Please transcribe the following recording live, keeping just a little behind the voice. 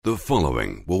The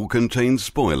following will contain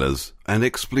spoilers and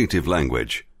expletive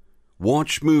language.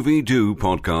 Watch Movie Do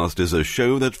podcast is a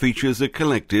show that features a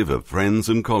collective of friends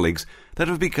and colleagues that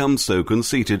have become so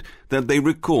conceited that they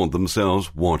record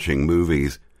themselves watching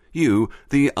movies. You,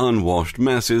 the unwashed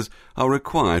masses, are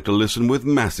required to listen with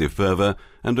massive fervour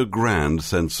and a grand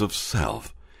sense of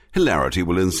self. Hilarity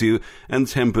will ensue and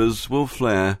tempers will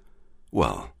flare.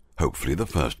 Well, hopefully the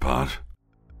first part.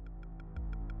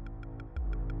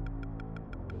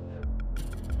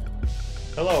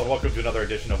 Hello and welcome to another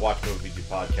edition of Watch Movie Do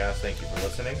podcast. Thank you for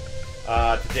listening.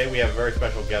 Today we have a very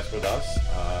special guest with us.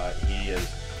 He is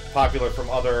popular from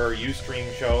other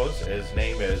Ustream shows. His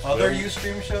name is Other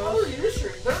Ustream shows? Other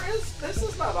Ustream. There is. This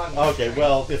is not on. Okay,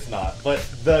 well it's not, but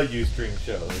the Ustream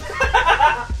shows.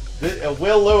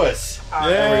 Will Lewis. Yay!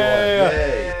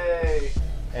 Yay!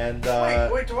 And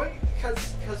wait, do I?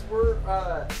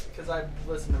 Because I've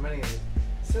listened to many of these.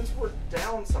 Since we're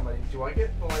down somebody, do I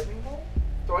get the lightning bolt?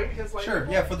 Do I get his lightning bolt?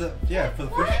 Sure. Yeah, for the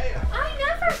What? fish. I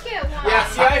never get one. Yeah.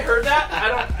 See, I heard that.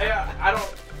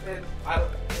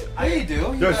 Yeah, you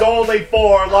do. there's only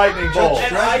 4 lightning Judge bolts.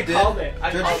 And Dredd, I you did. called it.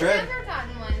 Judge I've Dredd. never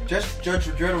gotten one. Judge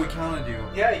Dredd, we counted you.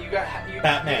 Yeah, you got.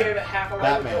 Batman. You gave it half a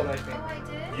lightning Batman. bolt, I think. Oh,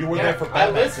 I did? You were Yeah, there for I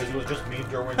Batman listened. because it was just me,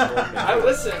 Derwin, Jordan. I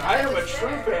listen. I am a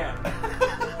true fan.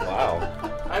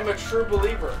 Wow. I'm a true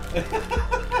believer.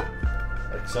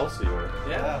 Excelsior.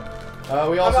 Yeah.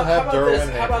 We also have how about Derwin this?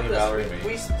 and How about Anthony, this? Valerie, and me.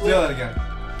 We Do split. that again.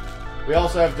 We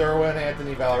also have Derwin,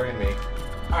 Anthony, Valerie, and me.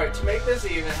 All right, to make this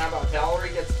even, how about Valerie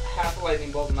gets half a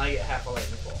lightning bolt and I get half a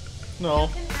lightning bolt? No.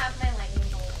 You can have my lightning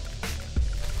bolt.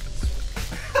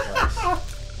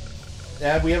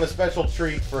 And we have a special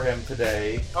treat for him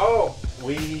today. Oh,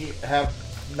 We have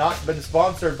not been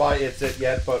sponsored by It's It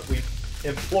yet, but we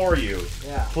implore you,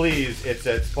 yeah. please, It's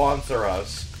It, sponsor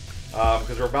us.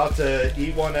 Because we're about to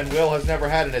eat one, and Will has never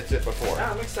had an It's It before.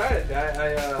 Yeah, I'm excited.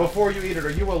 Before you eat it, are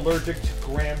you allergic to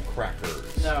graham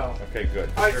crackers? No. Okay, good.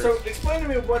 All right, so explain to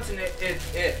me what's an it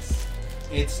is.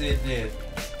 It did.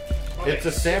 Okay. It's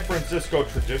a San Francisco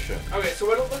tradition. Okay, so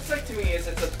what it looks like to me is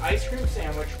it's an ice cream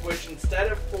sandwich, which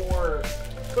instead of 4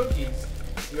 cookies,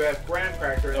 you have graham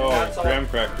crackers. And that's all, graham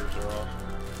crackers are all.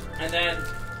 And then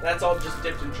that's all just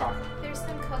dipped in chocolate. There's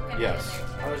some coconut Yes. in Oh,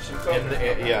 there there's some And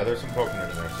coconut. yeah, there's some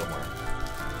coconut in there somewhere.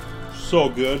 So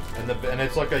good. And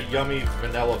it's like a yummy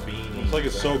vanilla bean. It's like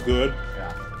it's so good.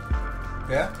 Yeah.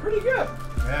 Yeah? Pretty good.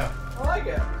 Yeah. I like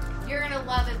it. too. You're gonna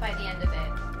love it by the end of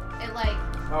it. It like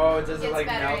Oh, does it Gets like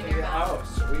better melt in in your mouth.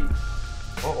 Oh, sweet.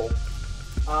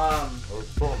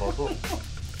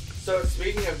 So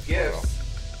speaking of gifts,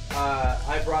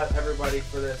 I brought everybody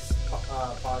for this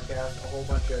podcast a whole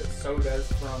bunch of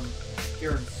sodas from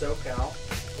here in SoCal.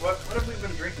 What have we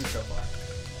been drinking so far?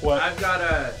 What? I've got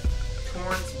a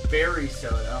Torrance Berry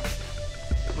soda.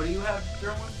 What do you have,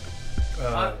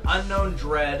 Derwin? Unknown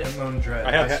Dread. Unknown Dread.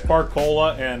 I have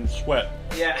Sparkola and Sweat.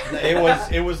 Yeah.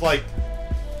 It was like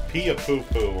pea poo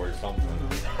poo or something.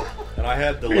 And I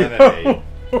had the lemonade.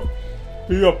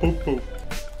 Yeah, poop poop.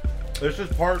 This is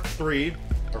part 3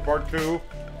 or part 2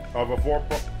 of a 4.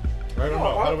 I don't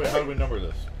know. How do we number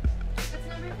this? it's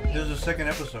number 3. This is the second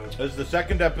episode. This is the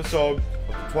second episode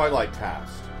of the Twilight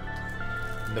Cast.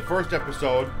 In the first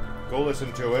episode, go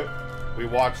listen to it. We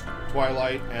watched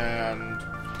Twilight and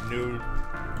New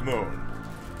Moon.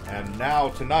 And now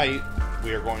tonight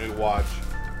we are going to watch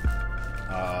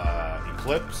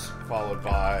Eclipse, followed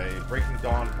by Breaking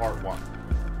Dawn Part 1.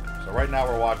 So right now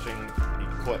we're watching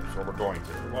Eclipse, or we're going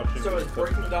to. Watching So is the-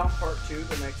 Breaking Dawn Part 2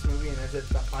 the next movie, and is it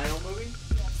the final movie?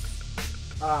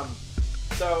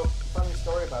 So funny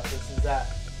story about this is that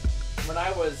when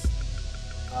I was,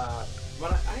 I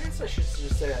guess I should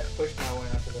just say I pushed my way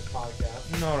onto this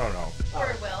podcast. No.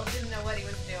 Poor Will didn't know what he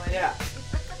was doing. Yeah.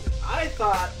 I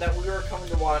thought that we were coming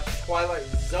to watch Twilight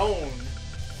Zone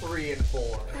 3 and 4,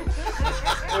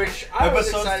 which I was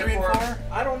Episodes excited 3 and for. 4?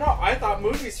 I don't know. I thought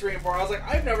movies 3 and 4. I was like,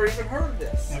 I've never even heard of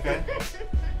this. Okay.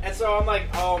 And so I'm like,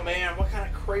 oh man, what kind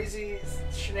of crazy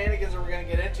shenanigans are we gonna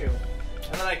get into?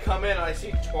 And then I come in and I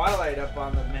see Twilight up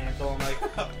on the mantle. I'm like,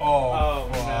 Oh, oh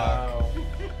fuck.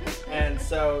 no. And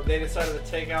so they decided to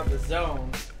take out the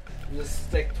zone and just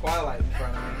stick Twilight in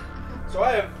front of me. So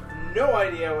I have no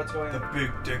idea what's going The on. big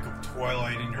dick of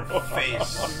Twilight in your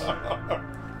face.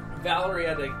 Valerie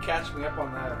had to catch me up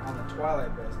on the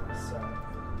Twilight business. So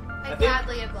I'm think-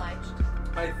 gladly obliged.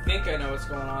 I think I know what's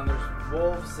going on. There's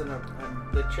wolves and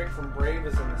the chick from Brave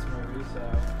is in this movie. So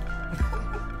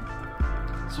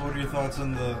So what are your thoughts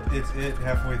on the It's It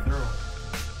halfway through?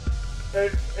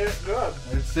 it's good.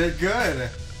 It's It good.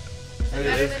 Is it It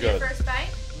better is than good. your first bite?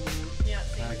 Mhm. Yeah,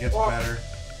 see. It gets Well, better.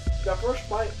 The first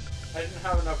bite, I didn't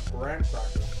have enough graham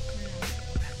crackers.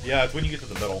 Yeah, it's when you get to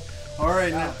the middle. All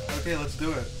right, now. Okay, let's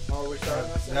do it. Oh, we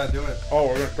starting this? Yeah, do it. Oh,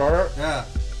 we're gonna start it? Yeah.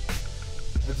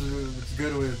 It's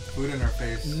good with food in our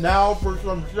face. Now for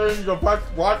some things of us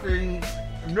watching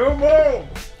New Moon!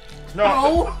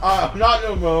 No! Not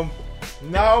New Moon.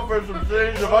 Now for some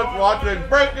things of us watching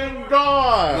Breaking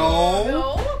Dawn! No.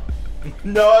 No?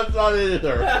 No, that's not it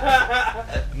either.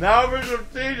 Now for some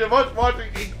things of us watching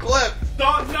Eclipse!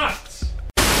 Dog nuts!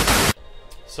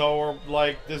 So we're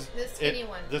like this. The skinny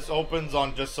one. This opens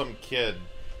on just some kid,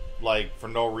 like for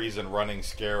no reason, running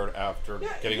scared after Yeah,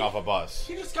 getting he- off a bus.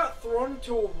 He just got thrown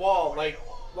into a wall, like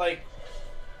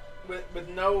with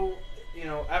no,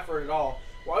 effort at all.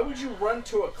 Why would you run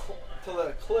to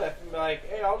the cliff and be like,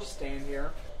 "Hey, I'll just stand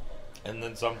here"? And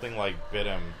then something like bit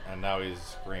him, and now he's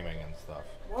screaming and stuff.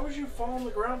 Why would you fall on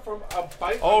the ground from a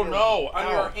bite? Oh, on your, no, On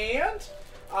ow. your hand?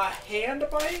 A hand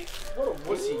bite? What a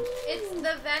wussy! It's the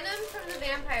venom from the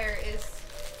vampire is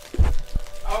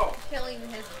Oh, killing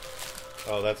his,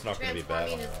 Oh, that's not going to be bad.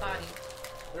 transforming his body.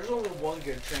 there's only one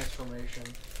good transformation: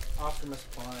 Optimus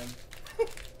Prime.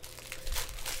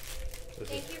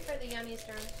 Thank you for the yummy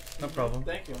storm. No problem.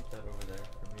 Thank you. That over there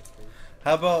for me, please.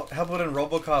 How about in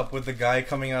RoboCop with the guy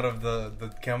coming out of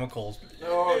the chemicals?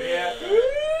 Oh yeah.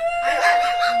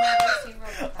 I've never seen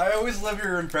Robocop. I always love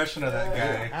your impression of that I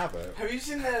guy. have it. Have you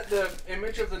seen the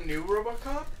image of the new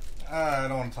RoboCop? I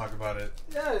don't want to talk about it.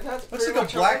 Yeah, that's Looks pretty like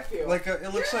much a black, how I feel.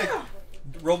 it looks like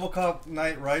RoboCop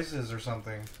Night Rises or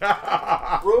something.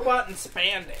 robot and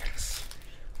spandex.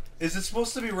 Is it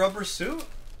supposed to be rubber suit?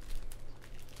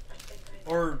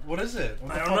 Or what is it?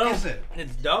 What the I fuck don't know. is it?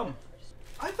 It's dumb.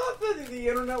 I thought that the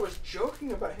internet was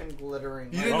joking about him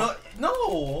glittering. You didn't know? No,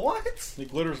 what? It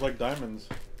glitters like diamonds.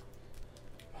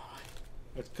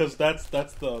 It's because that's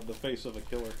the face of a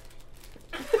killer.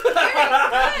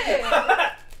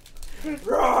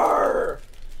 Roar!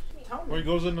 Tell When he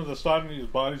me. goes into the sun and his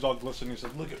body's all glistening, he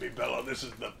says, "Look at me, Bella. This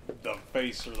is the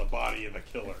face or the body of the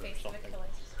killer." Face or of a something. killer.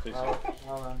 Face Oh, of-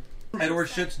 hold on. Edward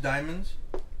shoots diamonds?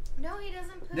 No, he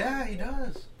doesn't put. Yeah, he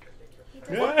does. He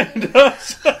doesn't Yeah, put- he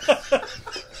does.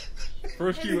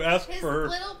 First, His- you ask his for her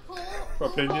little pool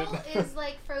opinion. hole is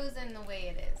like frozen the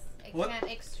way it is. It What?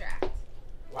 can't extract.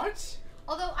 What?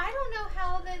 Although I don't know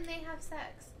how then they have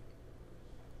sex.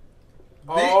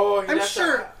 Oh, I'm that's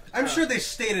sure. a- I'm sure they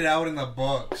stated out in the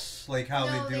books like how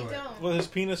no, they do it. don't. Well, his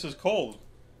penis is cold.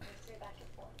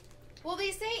 Well,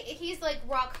 they say he's like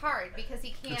rock hard because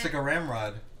he can't. It's like a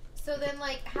ramrod. So then,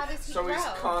 like, how does he So grow? he's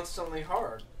constantly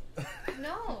hard.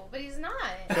 No, but he's not.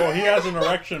 So he has an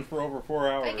erection for over 4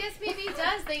 hours. I guess maybe he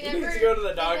does. They He never. needs to go to the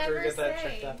they doctor never and get that say.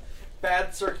 checked out.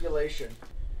 Bad circulation.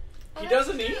 Oh, He that's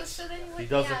doesn't true. eat? So then He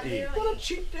doesn't they eat. don't What a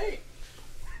cheap date.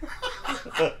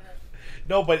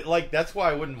 No, but like that's why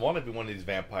I wouldn't want to be one of these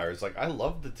vampires. Like I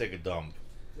love to take a dump,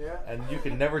 Yeah. and you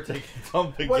can never take a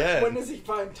dump When, again. when does he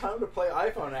find time to play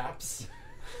iPhone apps?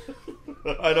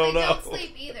 I don't they know. don't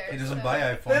sleep either. He doesn't so- buy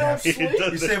iPhone They don't apps. He sleep.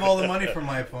 doesn't. You save all the money from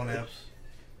iPhone apps.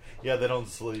 Yeah, they don't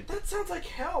sleep. That sounds like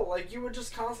hell. Like you would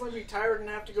just constantly be tired and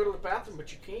have to go to the bathroom,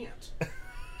 but you can't.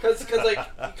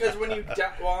 Because when you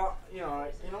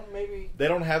maybe They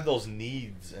don't have those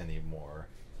needs anymore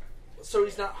so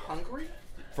he's not hungry.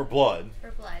 for blood.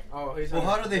 For blood. Oh, he's Well,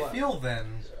 not how do they blood. feel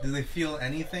then? Do they feel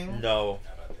anything? No,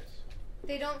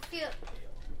 They don't feel.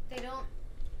 They don't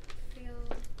feel.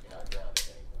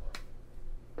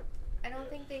 I don't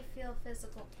think they feel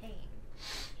physical pain.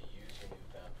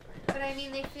 But I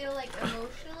mean, they feel like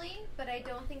emotionally, but I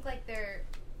don't think like they're.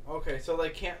 Okay, so they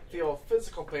can't feel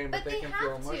physical pain, but, But they they can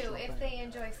feel have emotional to pain. if they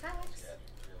enjoy sex.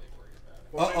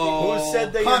 Well, Uh oh. Who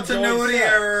said they Continuity enjoy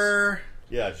sex? error.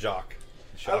 yeah, Jacques.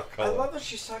 I Jacques love Cullen. that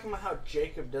she's talking about how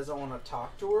Jacob doesn't want to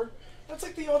talk to her. That's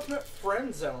like the ultimate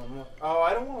friend zone. Oh,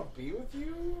 I don't want to be with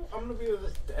you. I'm gonna be with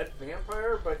this dead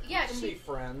vampire, but Yeah, we can she- be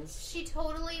friends. She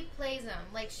totally plays him.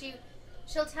 Like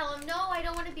she'll tell him, "No, I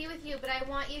don't want to be with you, but I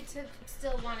want you to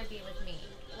still want to be with me."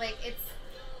 Like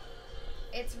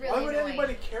it's really Why would annoying.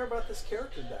 anybody care about this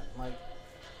character then? Like,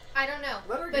 I don't know.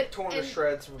 let her But- get torn to and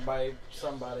shreds by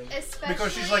somebody. Especially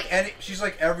Because she's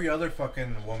like every other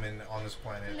fucking woman on this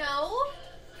planet. No.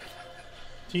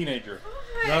 Teenager.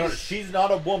 No, she's not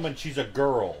a woman. She's a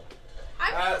girl.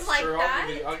 I That's wouldn't like true.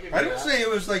 that. I'll give you I didn't that. say it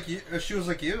was like you, she was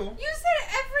like you. You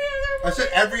said every other I woman. said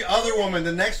every other woman,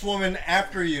 the next woman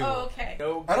after you. Oh, okay.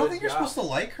 No I don't good think you're job. supposed to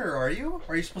like her, are you?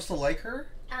 Are you supposed to like her?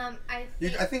 I You,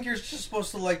 think, I think you're just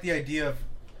supposed to like the idea of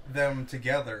them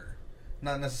together,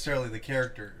 not necessarily the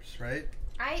characters, right?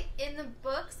 in the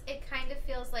books it kind of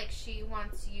feels like she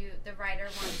wants you. The writer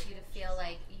wants you to feel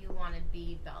like you want to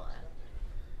be Bella.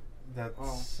 That's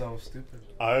Oh. so stupid.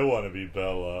 I want to be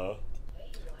Bella.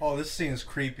 Oh, this scene's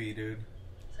creepy, dude.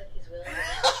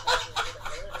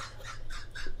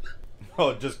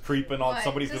 Oh, just creeping on What,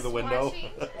 somebody through just the window? watching?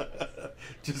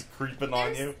 Just creeping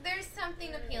on you? There's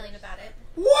something appealing about it.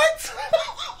 What?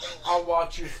 I'll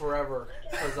watch you forever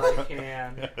because I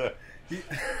can.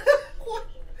 What?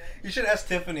 You should ask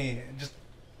Tiffany. Just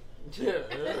Yeah.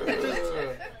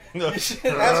 you should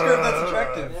ask her if that's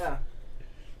attractive. Yeah.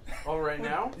 Oh, right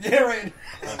now? Yeah, right.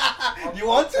 You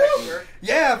want I'll text to? her.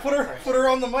 Yeah, put her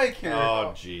on the mic here.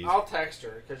 Oh, jeez. I'll text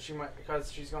her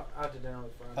because she's going out to dinner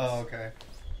with friends. Oh, okay.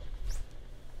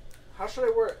 How should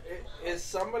I word? Is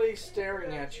somebody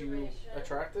staring at you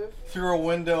attractive? Through a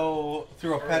window,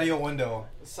 through a patio window.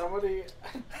 Somebody.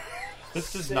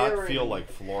 This does not staring feel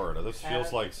like Florida. This feels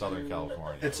at like Southern you.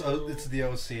 California. It's the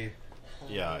OC.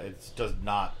 Yeah, it does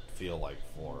not feel like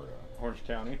Florida. Orange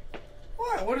County.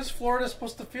 What? What is Florida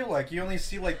supposed to feel like? You only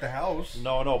see like the house.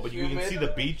 No, but you can Humid. see the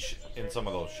beach in some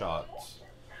of those shots.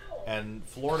 And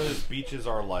Florida's beaches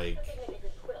are like,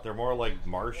 they're more like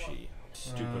marshy.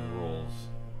 Stupid rules.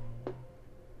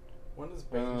 When does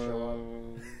Bane show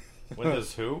up? When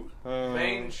does who?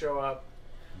 Bane show up.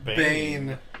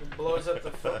 Bane. He blows up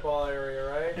the football area,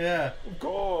 right? Yeah.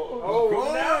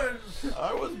 Oh, now.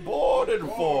 I was born in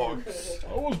Fox.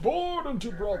 I was born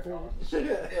into brothels.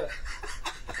 I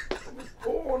was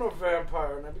born a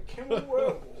vampire and I became a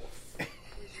werewolf.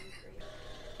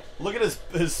 Look at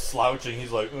his slouching.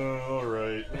 He's like,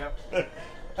 alright. Yep.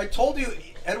 I told you,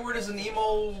 Edward is an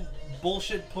emo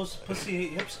bullshit pussy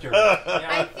hipster.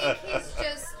 I think he's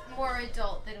just more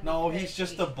adult than No, we he's could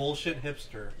just be. a bullshit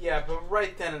hipster. Yeah, but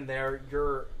right then and there,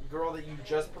 your girl that you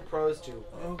just proposed to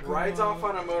Oh, God. rides off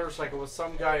on a motorcycle with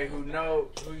some guy who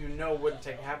you know wouldn't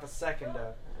take half a second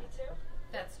to.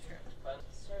 That's true.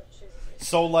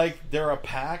 So, like, they're a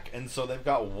pack, and so they've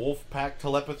got wolf pack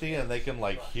telepathy, and they can,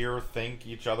 like, think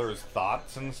each other's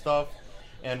thoughts and stuff.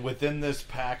 And within this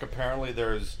pack, apparently,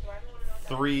 there's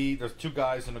two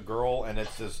guys and a girl, and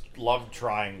it's this love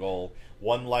triangle.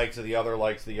 One likes the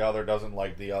other, doesn't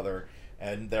like the other.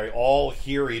 And they all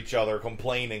hear each other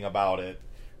complaining about it.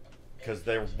 Because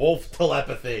they're wolf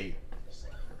telepathy.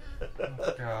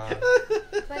 Oh, God.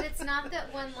 But it's not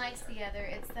that one likes the other,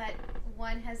 it's that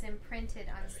one has imprinted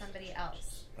on somebody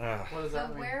else. What does The that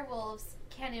mean? werewolves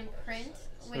can imprint,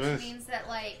 which Yes. means that,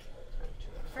 like,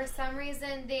 for some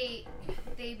reason they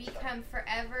become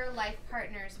forever life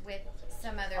partners with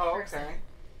some other person. Okay.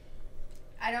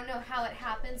 I don't know how it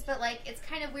happens, but, like, it's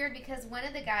kind of weird because one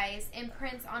of the guys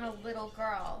imprints on a little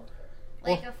girl,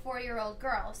 like a 4-year-old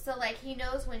girl. So, like, he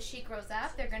knows when she grows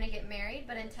up, they're going to get married,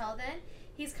 but until then,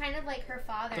 he's kind of like her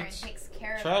father That's and takes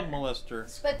care of Child her.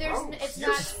 molester. But there's, Gross. it's You're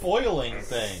not spoiling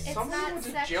things. It's Somebody not went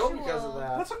to sexual jail because of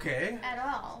that. That's okay. at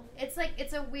all. It's like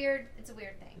it's a weird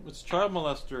thing. It's child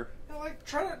molester. You're like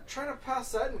trying to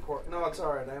pass that in court. No, it's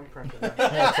all right. I imprinted it.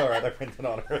 That's alright, I printed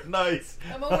on her. Nice.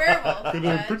 I'm a werewolf.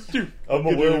 Judge. I'm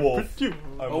a werewolf. I'm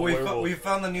Oh, a we werewolf.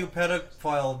 found the new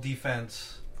pedophile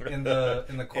defense in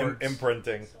the courts.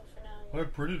 Imprinting. I'm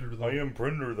predator though. I am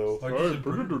printer though. I I just am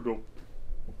predator though.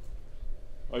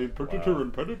 I am predator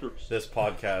and predator. This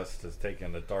podcast has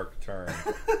taken a dark turn.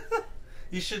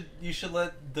 You should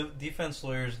let the defense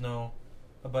lawyers know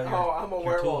about your. Oh, I'm a your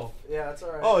werewolf. tool. Yeah, it's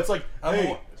all right. Oh, it's like, I'm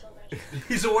hey,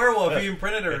 He's a werewolf. He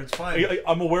imprinted her. It's fine.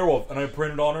 I'm a werewolf, and I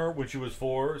printed on her when she was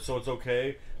 4, so it's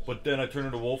okay. But then I turned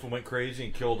into a wolf and went crazy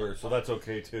and killed her, so that's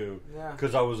okay too. Yeah.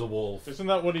 Because I was a wolf. Isn't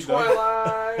that what he does?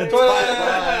 Twilight.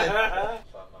 Twilight.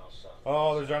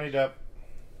 Oh, there's Johnny Depp.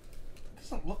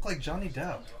 Doesn't look like Johnny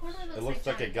Depp. It looks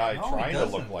like a guy No, he trying to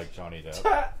look doesn't. like Johnny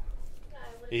Depp.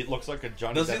 He looks like a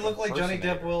Johnny Depp Does he look like Johnny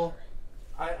Depp? impersonator. Will?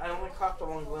 I only caught the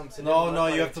one glimpse. It No, didn't no,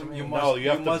 look you like have to- it me. you No,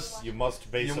 you must-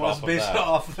 must base You it must off base of it that.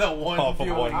 off of that one. Off of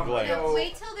view. one I'm glance. gonna go-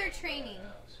 Wait till they're training.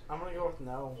 I'm gonna go with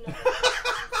no. that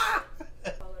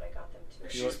I got them to.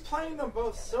 She's playing them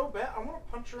both so bad. I want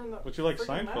to punch her in the. But you like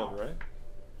freaking Seinfeld, mouth. right?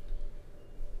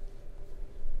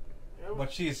 Yeah,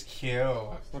 But she's cute.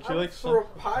 Don't I you would like throw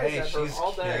Seinfeld? pies Hey, at her she's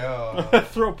all day. cute.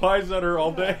 Throw pies at her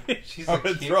all day. She's I a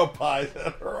would cute. throw pies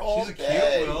at her all She's a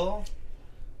day. cute Will.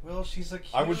 Will, she's a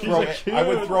cute. I would She's throw. a cute- I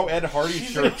would throw Ed Hardy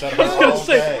She's a shirts at cute- her I was gonna all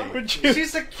say, day. would you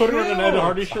She's a put her in an Ed cute.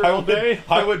 Hardy shirt I all would, day?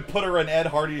 I would put her in Ed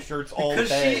Hardy shirts all Because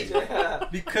day. she- Yeah.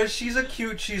 Because she's a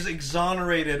cute, she's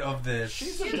exonerated of this.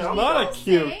 She's a She's dumb not a dog.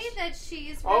 cute. Say that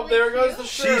she's Oh, really there goes cute. the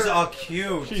shirt. She's a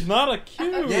cute. She's not a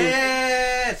cute.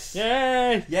 Yes.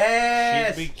 Yay!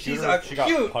 Yes. She'd be She's cuter a if she got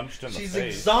cute. punched in the She's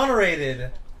face. exonerated.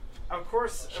 Of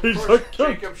course, She's of a course cute.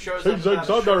 Jacob shows She's up without a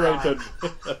shirt exonerated.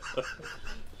 on.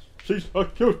 She's a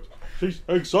cute. She's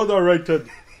exonerated.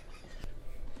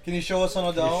 Can you show us on a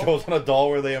It doll? shows on a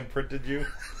doll where they imprinted you.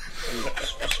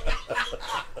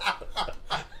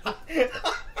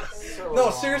 So No,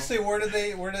 wrong. seriously, where did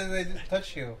they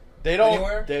touch you? They don't.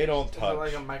 Anywhere? They don't Is it touch.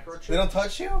 like a microchip? They don't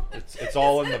touch you? It's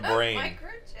all in the brain.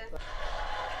 Microchip.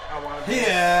 I want to be. I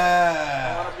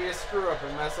Yeah. want to be a screw up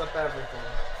and mess up everything.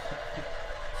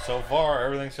 So far,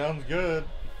 everything sounds good.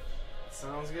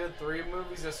 Sounds good. 3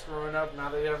 movies are screwing up. Now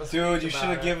that you have a Dude, you speech should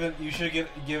have about given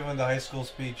given the high school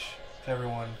speech to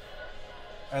everyone.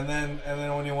 And then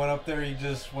when you went up there, you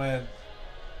just went,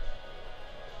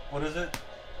 what is it?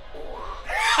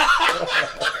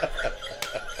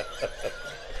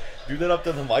 Do that up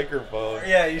to the microphone.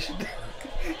 Yeah, you should.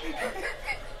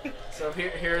 it. So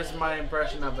here's my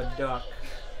impression of a duck.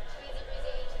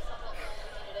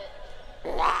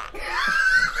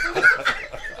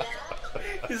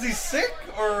 Is he sick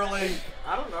or like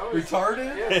I don't know.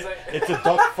 retarded? Yeah, it's like, It's a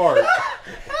duck fart.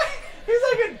 he's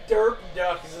like a derp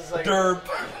duck. He's just like Derp.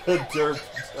 A derp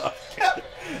duck.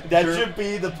 That Derp- should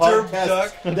be the derp podcast.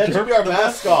 duck. That should be our The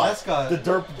mascot. The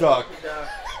derp duck.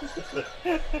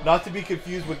 duck. Not to be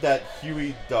confused with that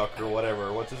Huey duck or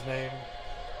whatever. What's his name?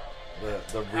 The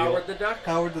real. Howard the duck.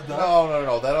 Howard the Duck.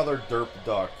 No. That other derp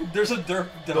duck. There's a derp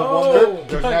duck. Oh,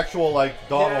 There's an actual like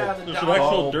Donald. Yeah, the There's duck. an actual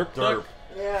Donald derp duck?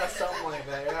 Yeah, something like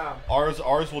that. Yeah.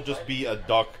 Ours will just be a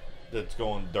duck that's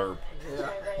going derp. Yeah.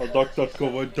 A duck that's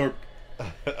going derp.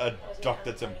 A duck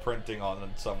that's imprinting on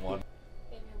someone.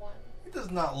 He does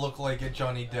not look like a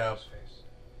Johnny Depp.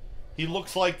 He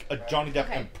looks like a Johnny Depp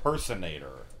Okay.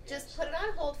 impersonator. Just put it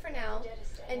on hold for now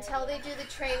until they do the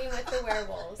training with the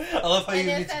werewolves. I love how And you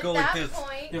if need to at go like that this.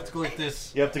 point- You have to go like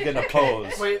this. You have to get in a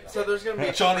pose. Wait, so there's gonna be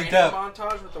a Johnny training Depp.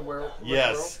 montage with the werewolf?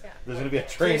 Yes. There's going to be a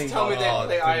training Please tell me they montage.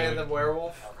 play Eye of dude. the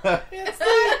Werewolf. It's the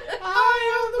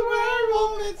eye of the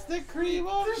werewolf. It's the cream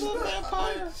of the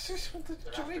vampire.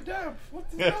 Johnny Depp. What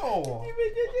the no?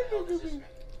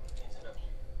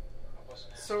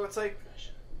 So it's like,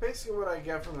 basically what I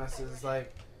get from this is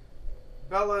like,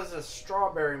 Bella is a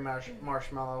strawberry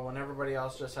marshmallow when everybody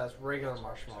else just has regular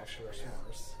marshmallows for their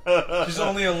s'mores. She's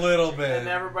only a little bit. And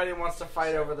everybody wants to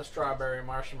fight over the strawberry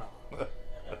marshmallow.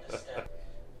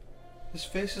 His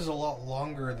face is a lot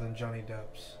longer than Johnny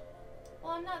Depp's.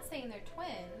 Well, I'm not saying they're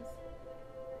twins,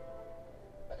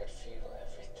 I could feel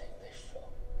everything they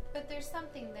felt. but there's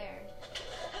something there.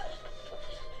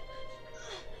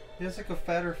 He has like a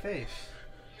fatter face.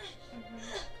 Hmm.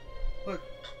 Look,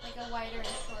 Like a wider and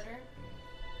shorter.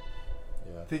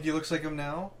 think he looks like him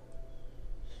now?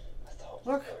 I thought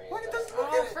Look at this. Look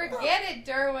Oh, at it. forget it,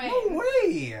 Derwin. No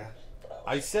way.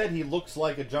 I said he looks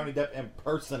like a Johnny Depp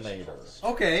impersonator.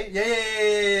 Okay.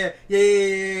 Yeah.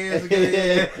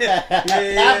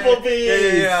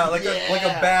 Applebee's. Yeah. Like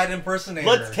a bad impersonator.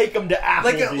 Let's take him to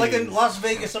Applebee's. like a Las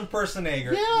Vegas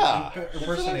impersonator. Yeah. That's what I'm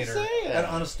Impersonator. saying.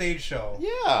 On a stage show.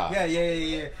 Yeah.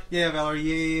 Yeah, Valerie.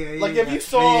 Yeah. Like if you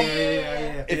saw him,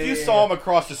 yeah, if you saw him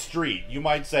across the street, you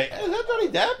might say, "Is that Johnny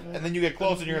Depp?" And then you get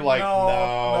close and you're like,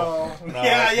 "No, that's not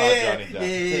Johnny Depp."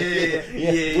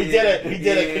 Yeah. We did it. We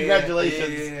did it. Congratulations.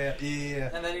 Yeah.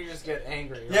 And then you just get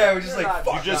angry. Yeah, we're just You're like, not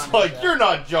fuck. You're just Johnny like, Depp. "You're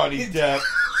not Johnny Depp.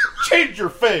 Change your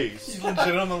face." You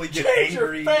legitimately get Change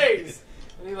angry. your face!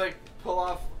 And you like pull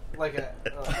off like one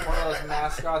of those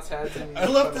mascots' heads. And you I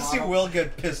love put to them see on. Will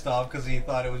get pissed off because he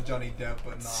thought it was Johnny Depp,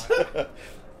 but not.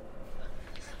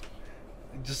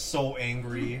 Just so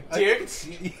angry. Dick.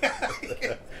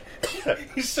 Yeah.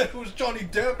 He said it was Johnny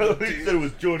Depp. He said it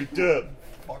was Johnny Depp.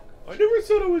 Fuck. I never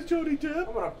said it was Johnny Depp.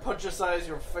 I'm gonna punch-size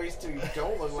your face till you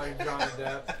don't look like Johnny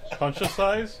Depp. Punch a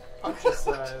size?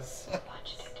 Punch-size.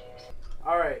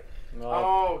 Alright. No.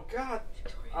 Oh, God.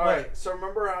 Alright, so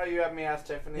remember how you had me ask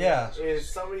Tiffany? Yeah.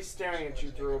 Is somebody staring at you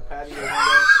through a patio window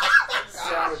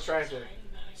sound attractive?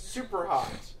 Super hot.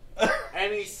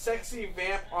 Any sexy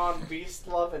vamp on Beast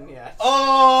loving yet?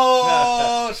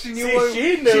 Oh, she knew what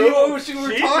she knew. She knew what we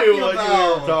were She talking knew what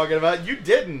about. you were talking about. You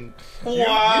didn't. You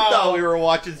Wow. thought we were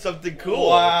watching something cool.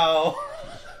 Wow.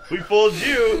 We fooled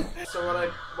you. So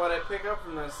what I pick up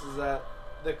from this is that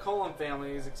the Cullen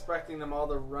family is expecting them all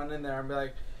to run in there and be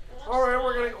like, all right,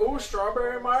 we're gonna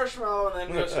strawberry marshmallow,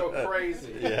 and then just go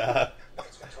crazy. Yeah.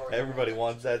 Everybody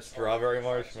wants that strawberry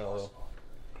marshmallow.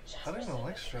 I don't even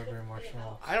like strawberry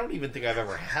marshmallow. I don't even think I've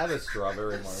ever had a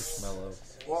strawberry marshmallow.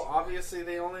 Well, obviously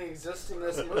they only exist in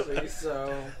this movie,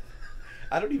 so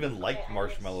I don't even like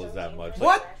marshmallows that much.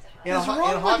 What? In, What's hot,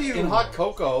 wrong in, hot, with you? in hot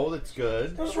cocoa, that's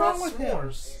good. What's What wrong about with him?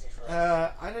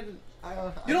 s'mores? I didn't.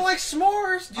 You don't like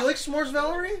s'mores? Do you like s'mores,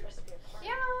 Valerie?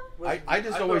 Yeah. I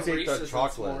just put always ate Reese's the in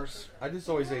chocolate. s'mores. I just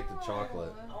always ate the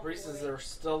chocolate. Reese's are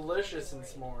delicious in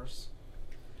s'mores.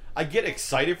 I get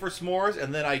excited for s'mores,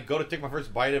 and then I go to take my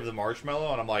first bite of the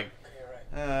marshmallow, and I'm like,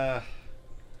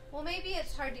 Well, maybe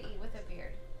it's hard to eat with a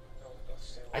beard.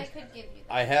 I could give you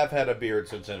that. I have had a beard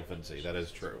since infancy. That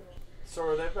is true. So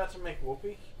are they about to make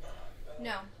Whoopi?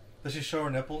 No. Does she show her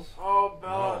nipples? Oh,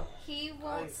 Bella. He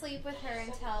won't sleep with her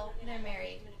until they're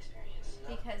married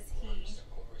because he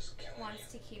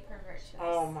wants to keep her virtuous.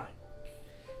 Oh my.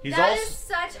 He's That also is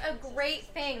such a great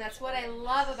thing. That's what I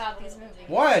love about these movies.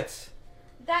 What?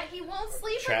 That he won't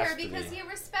sleep Chastity. with her because he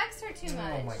respects her too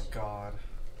much. Oh my god.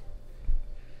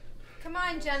 Come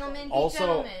on, gentlemen. Be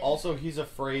gentlemen. also he's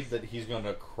afraid that he's going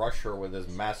to crush her with his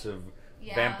massive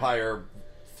Yeah. vampire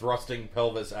thrusting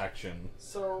pelvis action.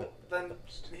 So then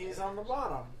he's on the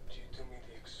bottom. Do me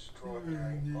the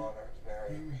extraordinary honor of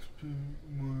marrying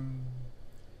me.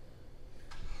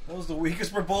 That was the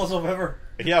weakest proposal I've ever.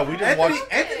 Yeah, we just watched.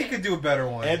 Anthony could do a better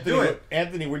one. Anthony, do it.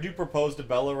 Anthony, would you propose to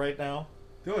Bella right now?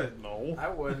 Do it. No. I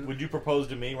wouldn't. Would you propose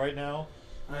to me right now?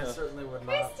 I certainly would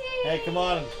not. Christy! Hey, come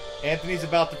on. Anthony's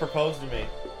about to propose to me.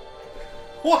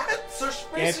 What? So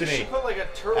basically, Anthony, she put like a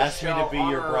turtle ask me to shell be on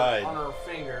your her, bride. on her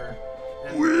finger.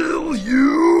 And Will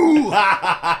you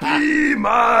be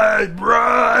my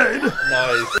bride?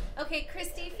 Nice. Okay,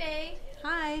 Christy Faye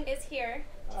Hi. is here.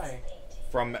 Hi.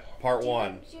 From part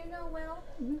one. Do you know Will?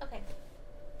 Okay.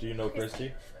 Do you know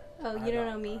Christy? Oh, you don't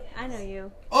know me. I know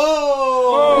you.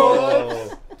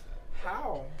 Oh!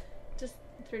 How? Just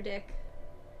through Dick.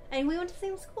 And we went to the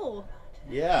same school.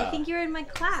 Yeah. I think you were in my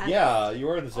class. Yeah, you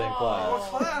were in the same What class.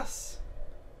 class?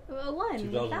 One.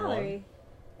 2001? Valerie.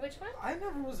 Which one? I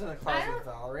never was in a class with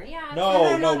Valerie. Yeah.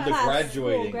 No, No, the class.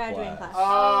 graduating School graduating class.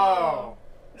 Oh.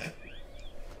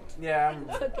 Yeah, I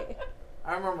remember. Okay.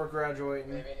 I remember graduating.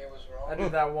 Maybe he was wrong. I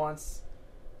did that once.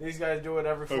 These guys do it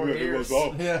every 4 years.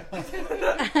 Yeah.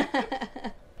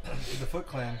 The Foot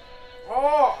Clan.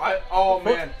 Oh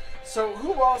man. So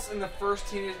who else in the first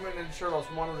Teenage Mutant Ninja Turtles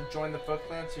wanted to join the Foot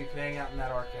Clan so you could hang out in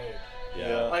that arcade?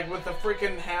 Yeah. Like with the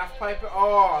freaking half pipe.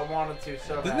 Oh, I wanted to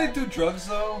so Didn't bad. they do drugs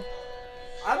though?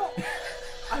 I don't.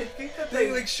 I think that They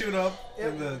they like shoot up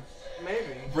in the maybe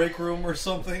break room or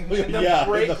something. in the Yeah,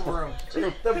 break in the- room.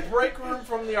 The break room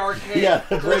from the arcade. Yeah,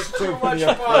 the There's break too room from much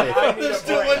the fun. arcade. I need There's a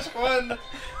too break. much fun.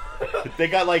 They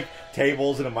got like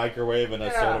tables and a microwave and a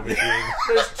Yeah. soda machine.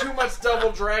 There's too much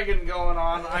Double Dragon going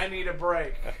on. I need a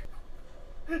break.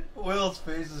 Will's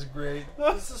face is great.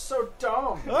 This is so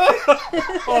dumb.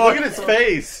 Oh, look at his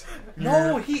face.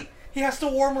 No, he has to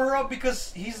warm her up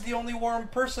because he's the only warm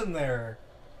person there.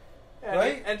 And,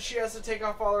 Right? and she has to take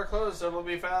off all her clothes so it'll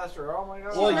be faster. Oh my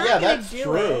god. Well, not yeah, gonna that's do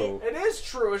true. It is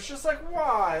true. It's just like,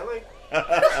 why? Like,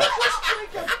 just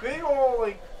make a big old,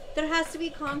 like, There has to be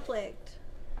conflict.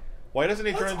 Why doesn't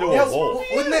he turn That's into all a Yeah, this wolf?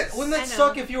 movie wouldn't is. that I know.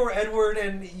 suck if you were Edward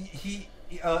and he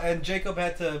and Jacob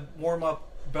had to warm up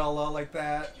Bella like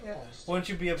that? yes. Wouldn't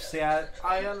you be upset?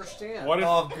 I understand. What if?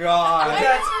 Oh God!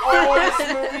 That's all this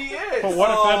movie is. But what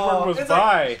if Edward was It's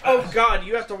bi? like, oh god,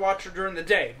 you have to watch her during the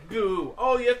day. Boo.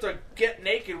 Oh, you have to get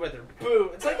naked with her.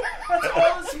 Boo. It's like, that's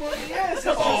all this movie is. It's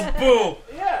Oh just, boo!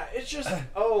 yeah, it's just,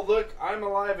 oh, look, I'm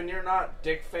alive and you're not,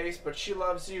 dick face, but she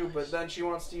loves you, but then she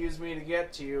wants to use me to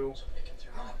get to you.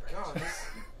 Oh god, this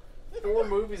 4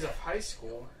 movies of high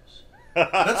school.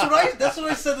 That's what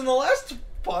I said in the last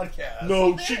podcast.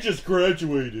 No, she just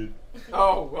graduated.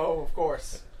 Oh, of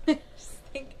course. Just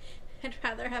think, I'd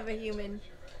rather have a human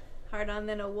hard-on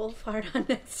than a wolf hard-on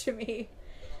next to me.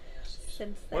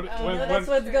 Since What- like, when- that's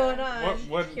when- what's going on.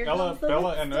 When Here Bella comes the and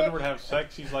lipstick. Edward have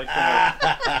sex, he's like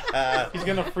gonna, he's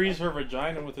gonna freeze her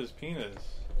vagina with his penis.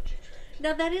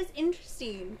 Now that is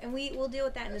interesting, and we'll deal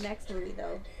with that in the next movie,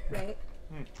 though, right?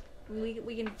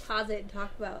 We can pause it and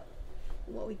talk about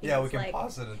what we think. Yeah, we it's can like.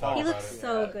 pause it and talk He about looks it.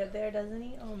 so good there, doesn't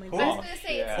he? Oh my I god, was gonna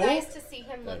say it's Yeah. nice to see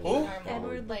him looking Who? normal.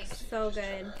 Edward like, looks so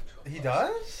good. He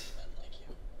does?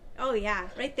 Oh yeah,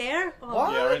 right there. Oh,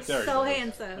 What? Yeah, right there. so he does.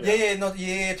 handsome. Yeah, no,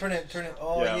 turn it.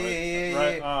 Oh, Yeah, yeah,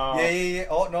 right, yeah.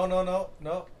 Oh,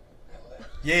 no.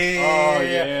 Yeah, Oh,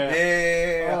 yeah.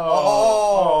 yeah.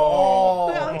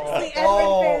 Oh. Obviously,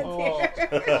 Edward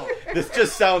fans here. This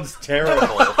just sounds terrible.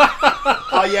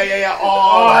 Oh yeah.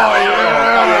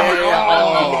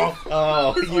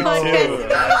 Oh, This you podcast too. is used for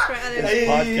other This things.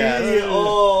 podcast.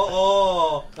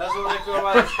 Oh. That's what they feel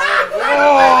about this whole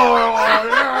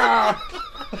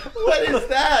What is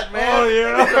that, man? Oh,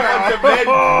 yeah. It's a bunch of men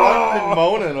grunting and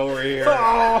moaning over here.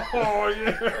 Oh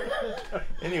yeah.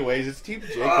 Anyways, it's Team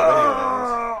Jacob.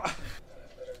 Anyways.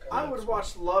 I would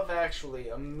watch Love Actually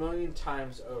a million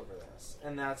times over this,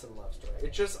 and that's a love story.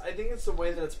 I think it's the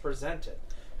way that it's presented.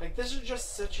 Like, this is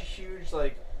just such a huge,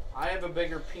 like, I have a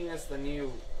bigger penis than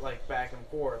you, like, back and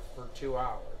forth for 2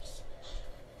 hours.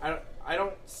 I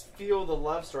don't feel the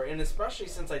love story, and especially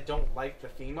since I don't like the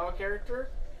female character,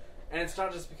 and it's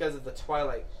not just because of the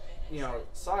Twilight,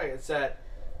 saga, it's that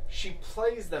she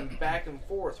plays them back and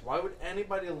forth. Why would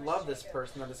anybody love this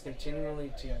person that is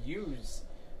continually to use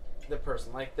the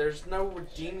person. Like, the's no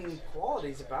redeeming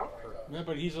qualities about her. Yeah,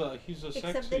 but he's a Except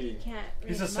that he sexy. can't.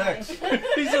 He's a read sex. minds.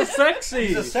 He's a sexy.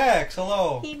 He's a sex.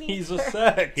 Hello. He needs He's a her.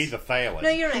 sex. He's a Phelan. No,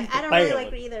 you're right. I don't really Phelan.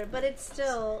 like her either, but it's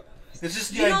still. It's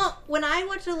just You know, when I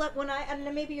watch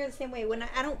and maybe you're the same way. When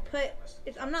I don't put,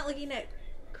 I'm not looking at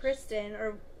Kristen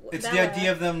or. it's Bella. the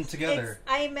idea of them together.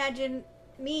 I imagine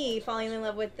me falling in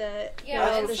love with the. Yeah,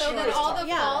 the and so short- then all the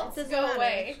yeah, faults it doesn't go matter.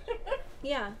 away.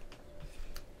 Yeah,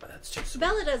 That's just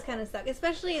Bella does kind of suck,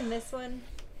 especially in this one.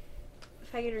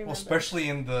 If I could remember. well, especially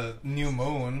in the new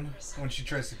moon when she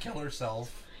tries to kill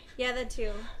herself. Yeah, that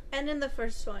too, and in the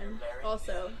first one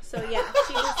also. So yeah,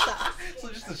 she just sucks. So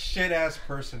just a shit ass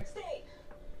person.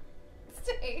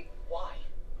 Stay. Why?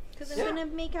 Because I'm gonna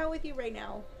make out with you right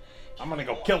now. I'm gonna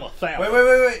go kill 1,000.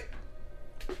 Wait.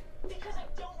 Because I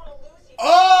don't want to lose you.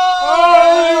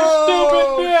 Oh, you stupid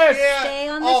bitch! shit. Stay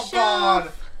on the Oh shelf.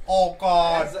 god! Oh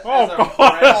god! As a Oh, friend-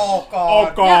 God. Oh god!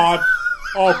 Oh God!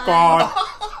 Oh God!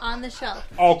 On the shelf.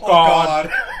 Oh Oh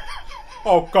God!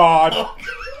 Oh God!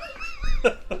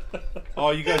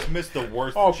 Oh, you guys missed the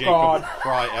worst Oh, Jacob God.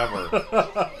 cry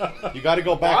ever. You got to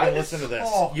go back What? and listen to this.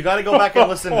 Oh. You got to go back and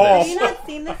listen to Have this. you not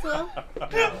seen this, Will?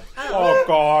 Oh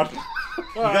God!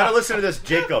 You got to listen to this,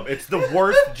 Jacob. It's the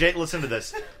worst. Listen to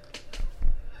this.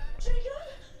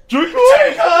 Jacob!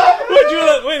 Wait,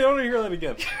 I want to hear that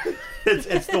again.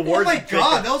 It's the Oh worst. my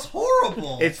god, that was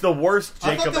horrible! It's the worst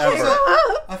I thought Jacob that was ever.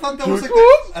 I thought that was like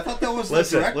Jacob? I thought that was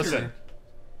Listen, the director. listen.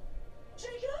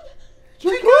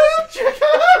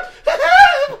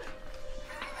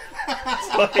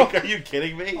 Like, are you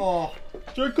kidding me? Oh,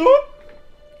 Jacob!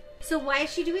 So why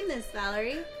is she doing this,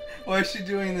 Valerie? why is she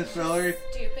doing this, Valerie?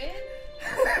 Stupid.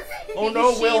 Oh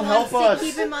no, She Will, help wants us. to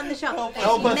keep him on the shelf.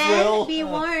 Help us, Men, Will. be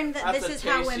warned that That's this is a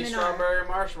how tasty women are. strawberry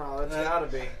marshmallow. It's gotta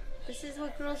be. This is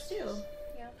what girls do.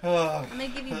 Ugh. I'm gonna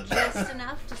give you just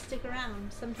enough to stick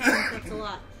around. Sometimes that's a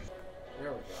lot.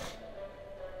 There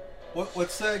we go.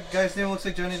 What's that guy's name? Looks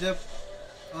like Johnny Depp.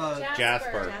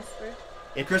 Jasper. Jasper.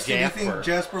 It's Kristen, do you Jasper. think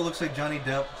Jasper looks like Johnny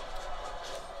Depp?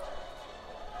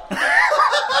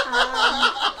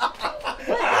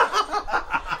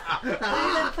 Why is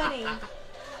that funny?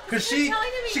 Because You're telling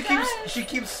him he does. she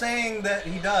keeps saying that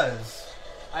he does.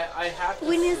 I have to.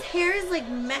 When say- his hair is like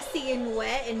messy and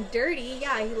wet and dirty,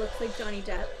 yeah, he looks like Johnny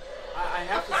Depp. I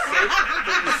have to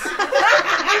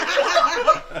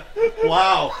say.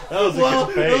 Wow, that was a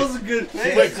good face. that was a good She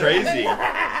face. went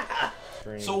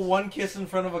crazy. So one kiss in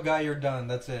front of a guy, you're done.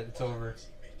 That's it. It's over.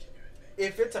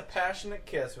 If it's a passionate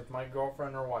kiss with my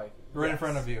girlfriend or wife, Right in yes.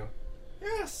 front of you.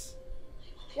 Yes.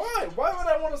 Why? Why would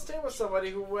I want to stay with somebody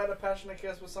who had a passionate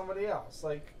kiss with somebody else?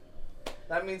 Like,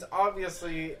 that means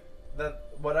obviously that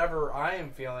whatever I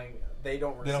am feeling, they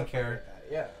don't They don't reciprocate care. that.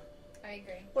 Yeah. I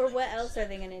agree. Or what else are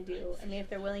they gonna do? I mean, if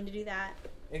they're willing to do that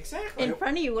Exactly. in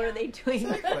front of you, what are they doing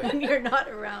Exactly. when you're not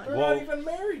around? We're Well- not even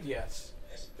married yet.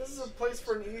 This is a place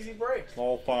for an easy break.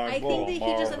 All fine. I think that he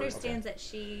just Marvin. understands that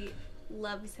she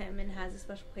loves him and has a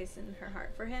special place in her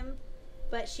heart for him,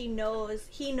 but he knows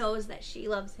that she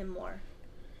loves him more,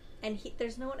 and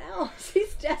there's no one else.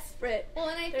 He's desperate. Well,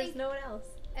 and I There's think no one else.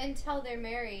 until they're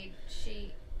married,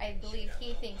 I believe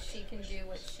he thinks she can do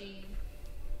what she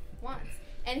wants.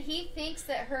 And he thinks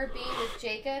that her being with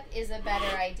Jacob is a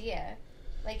better idea.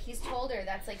 Like, he's told her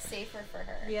that's, like, safer for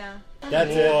her. Yeah. That's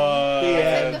it. What? The It's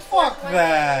like end. the fourth Fuck one.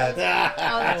 that.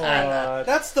 Oh, that's right. What?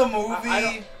 That's the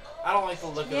movie. I don't like the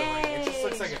look of the ring. It just Yay.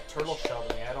 looks like a turtle shell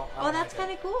to me. I don't Oh, that's like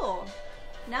kind of cool.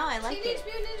 Now I like Teenage it.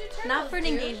 Mutant Ninja Turtles, Not for an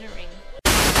dude. engagement ring.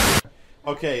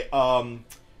 Okay,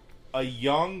 a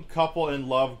young couple in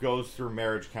love goes through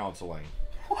marriage counseling.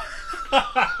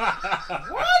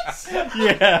 What?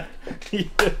 Yeah.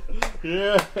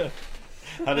 Yeah.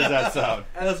 How does that sound?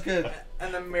 That's good.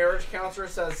 And the marriage counselor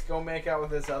says, "Go make out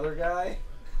with this other guy."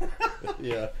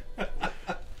 Yeah.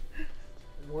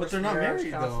 Worst they're not marriage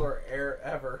married, though. counselor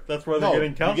ever. That's where they're No,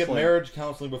 getting you counseling. get marriage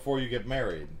counseling before you get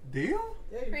married. Do you?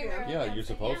 Yeah, you Premarital can. Yeah, you're counseling.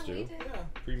 supposed Yeah, to. we did. Yeah,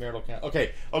 Premarital counseling.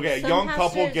 Okay, a Some young couple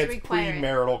pastors gets require it.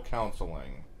 premarital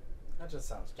counseling. that just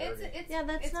sounds dirty. It's Yeah,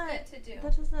 that's it's not. good to do.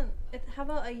 That doesn't. How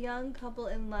about a young couple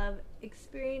in love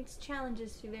experience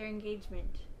challenges through their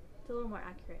engagement? It's a little more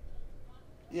accurate.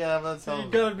 Yeah, that So sounds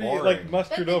you gotta be boring. like But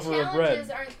mustard the over a challenges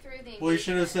bread. aren't through the Well, you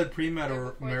should have said engagement. They're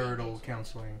before the marital engagement.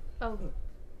 counseling. Oh,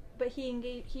 but he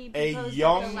engaged. He A proposed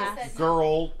young at the She last. said no.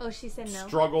 girl Oh, she said no.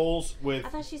 struggles with I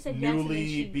thought she said yes, and then newly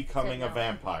she becoming said a no.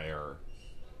 vampire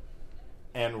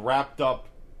and wrapped up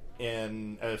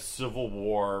in a civil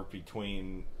war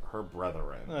between her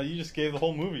brethren. You just gave the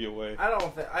whole movie away. I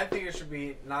don't think. I think it should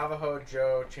be Navajo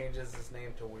Joe changes his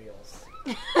name to Wheels.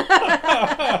 Nice.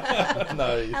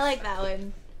 I like that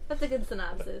one. That's a good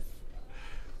synopsis.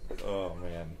 Oh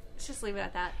man. Let's just leave it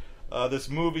at that. This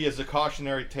movie is a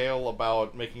cautionary tale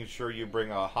about making sure you bring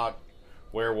a hot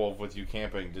werewolf with you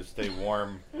camping to stay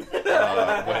warm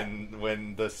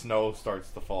when the snow starts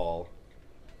to fall.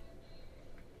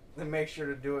 Then make sure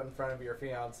to do it in front of your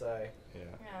fiance.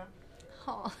 Yeah.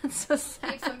 Oh, that's so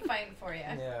sad. Keeps them fighting for you.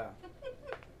 Yeah.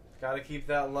 Got to keep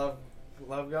that love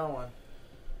going.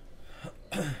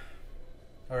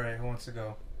 All right, who wants to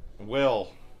go?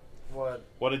 Will, What?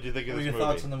 what did you think of What are this your movie?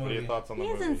 thoughts on the What are your movie? thoughts on the He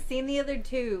movie? hasn't seen the other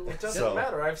two. It doesn't So-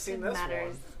 matter. I've seen It this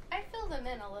matters. one. I filled them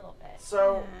in a little bit.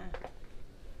 So, Yeah.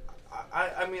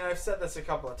 I mean, I've said this a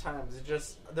couple of times. It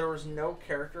just there was no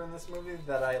character in this movie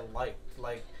that I liked.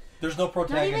 Like, There's no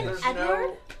protagonist. there's Edward?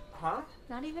 no, huh?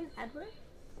 Not even Edward?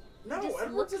 No, He just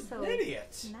Edward's looks an so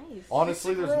idiot. Nice.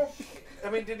 Honestly, This there's girl- I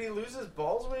mean, did he lose his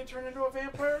balls when he turned into a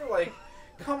vampire? Like,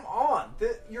 come on.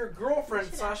 Your girlfriend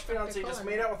should slash ask Dr. fiance just Cullen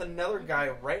made that. out with another guy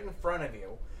right in front of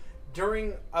you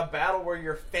during a battle where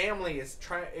your family is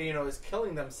is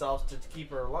killing themselves to keep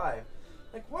her alive.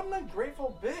 Like, what an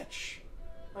ungrateful bitch.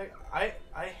 Like, I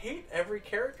hate every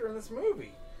character in this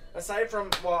movie. Aside from,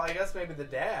 well, I guess maybe the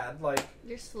dad. Like,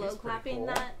 You're slow he's pretty clapping cool.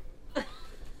 that.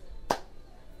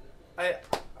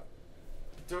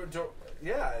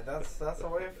 Yeah, that's the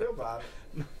way I feel about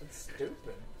it. It's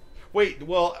stupid. wait.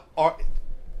 Well,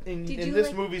 in Did you this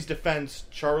like- movie's defense,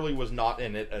 Charlie was not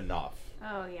in it enough,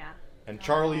 Oh, yeah. and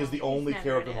Charlie is the he's only never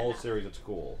character in in the whole it. series that's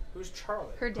cool. Who's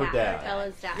Charlie? Her dad. dad.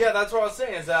 Bella's dad. Yeah, that's what I was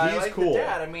saying. Is that I He's like cool. the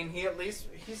dad. I mean, he at least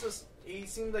he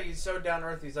seems like he's so down to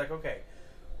earth. He's like, okay,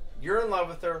 you're in love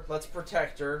with her. Let's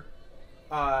protect her,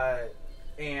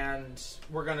 and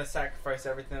we're gonna sacrifice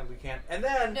everything that we can. And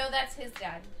then No, that's his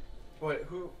dad. wait,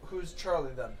 who's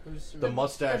Charlie then? Who's The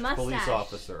mustached mustache. police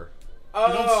officer.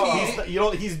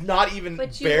 Oh, He's not even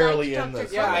But you barely liked in Dr.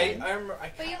 this. yeah, I movie. remember.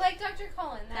 But you like Dr.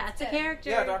 Cullen. That's a good. character.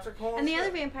 Yeah, Dr. Cullen. And the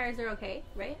other vampires are okay,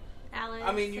 right? Alice.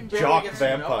 I mean, you and barely Jock get to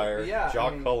know- Vampire, yeah, I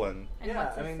Jock mean- Cullen. And Yeah,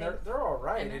 what's I his mean name? they're all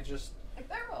right. Emma. It just,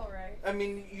 They're all right. I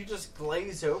mean, you just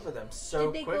glaze over them so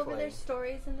Did they quickly. go over their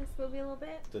stories in this movie a little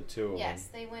bit? The two of Yes,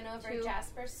 them. they went over Two.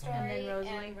 Jasper's story And then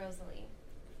and Rosalie. Rosalie.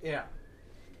 Yeah.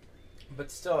 But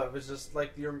still, it was just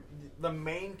like the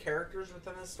main characters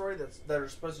within this story that are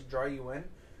supposed to draw you in,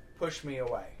 push me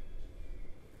away.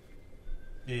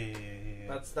 Yeah.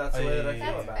 That's the way that I feel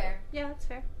That's about fair. Yeah, that's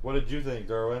fair. What did you think,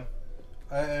 Darwin?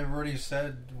 I've already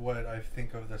said what I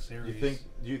think of the series. You think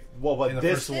well, but In the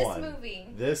this first- This one, movie.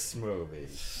 this movie,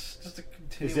 It's just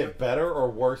a is it better or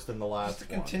worse than the Just last a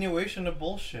one? continuation of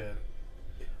bullshit.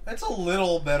 It's a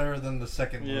little better than the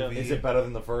second movie. Is it better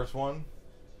than the first one?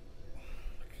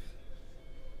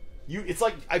 It's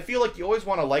like I feel like you always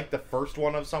want to like the first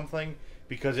one of something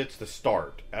because it's the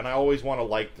start, and I always want to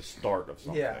like the start of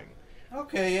something. Yeah.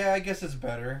 Okay, yeah, I guess it's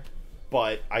better.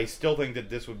 But I still think that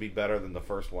this would be better than the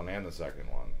first one and the second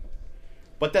one.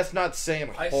 But that's not saying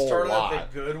a I whole started lot.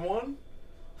 at the good one.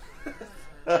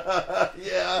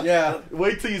 Yeah. Yeah.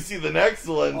 Wait till you see the next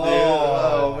one, dude.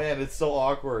 Oh. Oh, man, it's so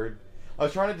awkward. I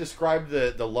was trying to describe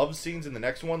the love scenes in the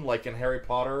next one, like in Harry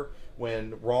Potter,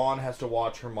 when Ron has to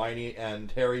watch Hermione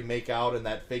and Harry make out in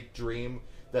that fake dream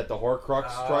that the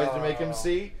Horcrux tries to make him Oh.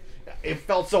 see. It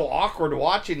felt so awkward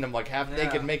watching them like half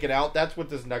naked Yeah. make it out. That's what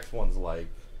this next one's like.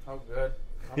 Oh, good.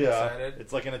 I'm Yeah, excited.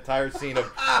 it's like an entire scene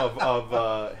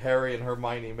of Harry and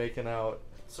Hermione making out.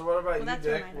 So what about Well, you, that's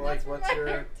Dick? reminded. Like, That's what's what I your?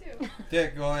 heard too.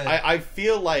 Dick, go ahead. I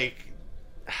feel like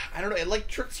I don't know. It like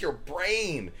tricks your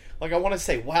brain. Like I want to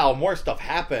say, wow, more stuff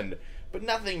happened, but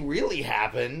nothing really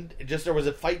happened. It just there was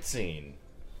a fight scene,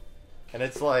 and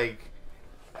it's like,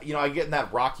 I get in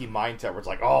that Rocky mindset where it's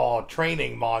like, oh,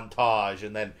 training montage,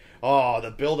 and then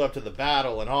the build up to the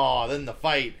battle, and then the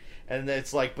fight, and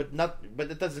it's like, but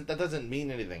that doesn't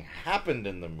mean anything happened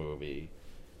in the movie.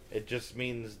 It just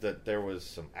means that there was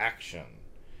some action.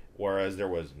 Whereas there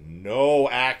was no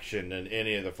action in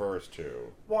any of the first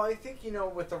two. Well, I think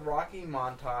with the Rocky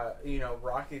montage,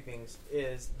 Rocky things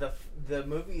is the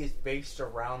movie is based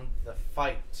around the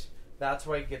fight. That's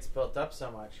why it gets built up so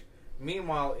much.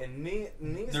 Meanwhile, in these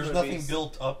There's movies, nothing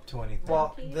built up to anything.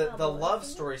 Well, Rocky the Balboa. love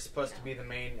story is supposed to be the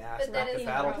main aspect. that The is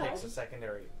battle wrong. takes a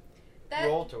secondary That,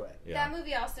 role to it. Yeah. that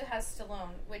movie also has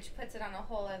Stallone, which puts it on a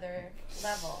whole other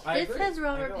level. I This agree. has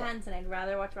Robert I know. Pattinson. I'd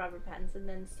rather watch Robert Pattinson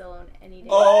than Stallone any day.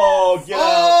 Oh, get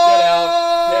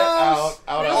out!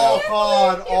 Oh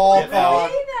God! Oh Get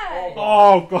God! Say that.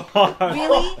 Oh god.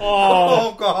 Really?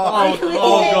 Oh God! Really?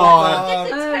 Oh God!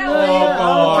 It's Oh Italian.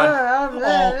 God!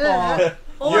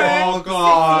 Or Oh God! Oh sexy hot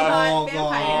God!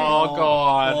 vampire. Oh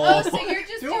god. Oh, so you're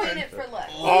just doing it for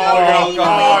looks. Oh,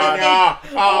 God. no!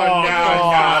 Oh,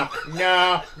 no! No!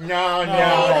 No! No!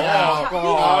 No!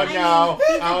 Oh, no!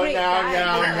 Oh, no!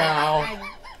 No!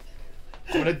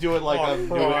 No! gonna do it like Oh, a new.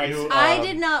 Christ. I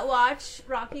did not watch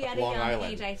Rocky at a Long young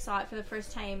Island. age. I saw it for the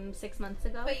first time 6 months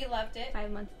ago. But you loved it.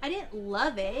 5 months. I didn't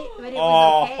love it, but it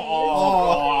Oh, was okay.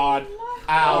 God.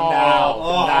 I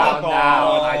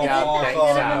don't think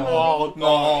so. Oh,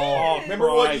 no.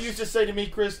 Remember what you used to say to me,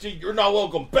 Christy? You're not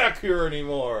welcome back here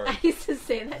anymore. I used to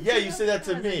say that. Yeah, to you said that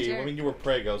to I was a me. jerk. I mean, you were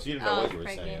prego, so you didn't know Oh, what you were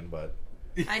pregnant. saying, but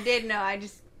I did know. I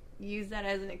just used that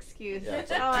as an excuse. yeah,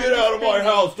 it's Oh, like, I'm get just out of my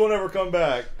pregnant. house! Don't ever come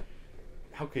back.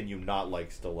 How can you not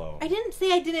like Stallone? I didn't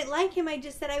say I didn't like him. I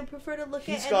just said I would prefer to look at.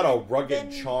 He's got a Emmett rugged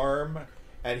than charm,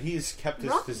 and he's kept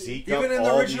his Rocky. physique Even up in the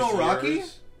all original these Rocky?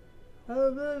 years.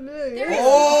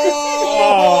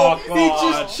 Oh,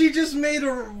 God. She just made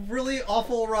a really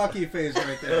awful Rocky face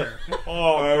right there.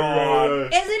 Oh,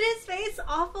 God. Isn't his face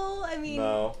awful? I mean,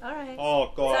 No. all right.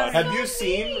 Oh, God. Have you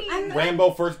seen I'm-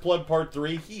 Rambo First Blood Part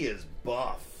 3? He is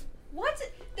buff. What?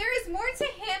 There is more to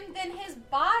him than his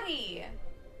body.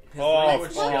 Oh,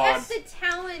 Let's look God. at the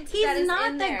talent He's that is not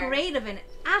in that there. great of an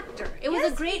actor. It was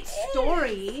Yes, a great he is.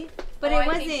 story, but Oh, it I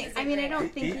think wasn't. he's a I mean, I great don't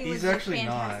actor. think he He's was a actually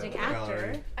not, fantastic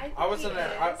Valerie. actor. I wasn't think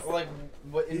he is. like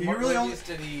what in He what really movies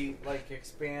did he like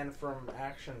expand from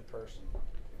action person?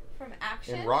 From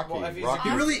action. In Rocky, Well, if he's- Rocky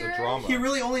He really, the drama. he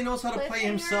really only knows how to play Cliffhanger.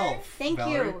 himself. Thank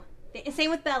Valerie. you.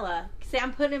 Same with Bella. Say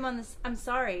I'm putting him on this. I'm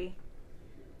sorry.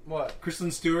 What?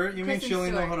 Kristen Stewart. You mean Kristen she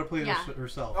only know Stewart. how to play Yeah.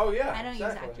 herself? Oh yeah, I don't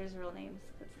exactly. use actors' real names.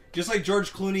 Just like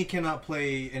George Clooney cannot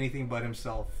play anything but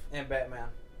himself. And Batman.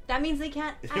 That means they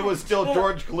can't. It was still act.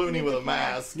 George Clooney with a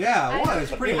mask. Yeah, it I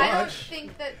was pretty I don't much.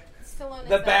 think that Stallone is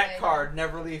The that Bat good. card.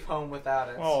 Never leave home without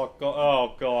it. Oh, God.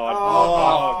 Oh, God.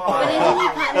 Oh, But isn't he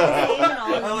kind of the same in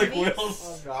all I his like movies?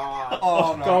 Will's. Oh God.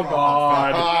 Oh, no. Oh,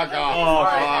 God. Oh, God.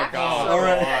 Alright, Oh, God. All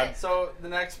right. So the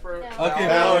next person. No. Okay,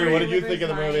 Valerie, what did you Delivers think of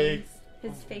the movie? lines,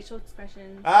 His facial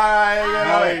expressions.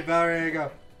 Valerie, Valerie,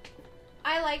 go.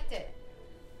 I liked it.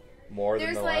 More than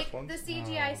There's the like last one? the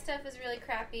CGI stuff is really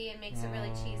crappy and makes it really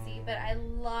cheesy, but I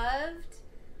loved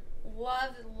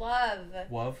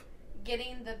Love.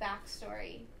 getting the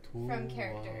backstory from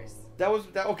characters. That was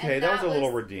okay. And That was that a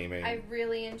little was- redeeming. I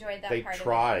really enjoyed that They part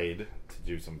tried to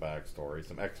do some backstory,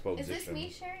 some of it. exposition. Is this me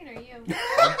sharing or you?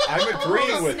 I'm agreeing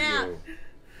Oh, with snap. you.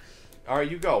 All right,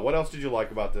 you go. What else did you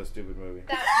like about this stupid movie?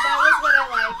 That was what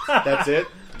I liked. That's it?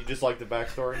 You just liked the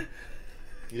backstory?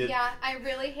 You did? Yeah, I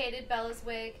really hated Bella's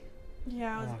wig.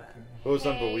 Yeah, it was bad. It was Hate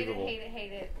unbelievable.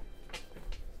 Hate it.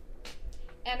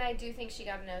 And I do think she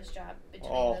got a nose job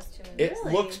between Oh. those two movies. It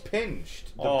Really? looks pinged.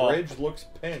 The Oh. bridge looks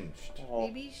pinged. Oh.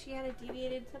 Maybe she had a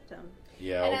deviated septum.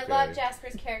 Yeah, And okay. I love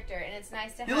Jasper's character, and it's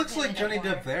nice to have He looks him like in it Johnny more.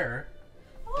 Depp there.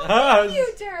 Oh, thank you,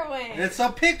 Derwin. It's a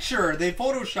picture. They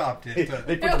photoshopped it. They put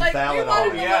They're some like, we Thalen want all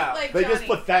him to over Yeah. look like They Johnny. just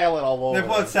put Thalen all over They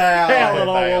put it. salad. Talent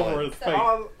all Thalen. over his So- face.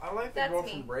 Oh, I like the That's girl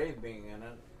me. from Brave being in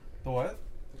it. The what?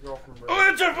 The girl from Brave.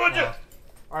 Oh.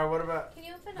 All right, what about? Can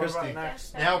you open What up about the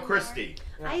next? dash Now, back Christy.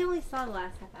 Yeah. I only saw the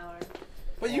last half hour.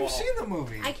 But you've seen the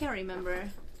movie. I can't remember.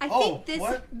 I Oh, think this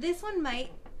what? this one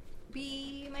might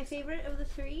be my favorite of the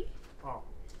three. Oh,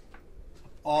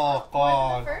 Oh, more?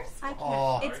 God. The first? I can't.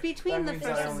 Oh. It's between the means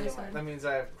first I and only- this one. that means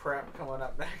I have crap coming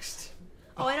up next.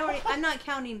 Oh, I'm not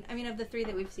counting. I mean, of the three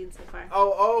that we've seen so far.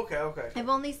 Oh, okay. I've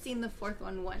only seen the fourth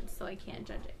one once, so I can't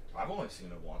judge it. I've only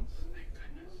seen it once.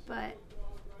 But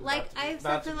like That's- I've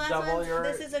said that's to the last double one, your-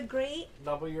 this is a great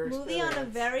Double your movie on a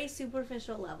experience. very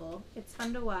superficial level. It's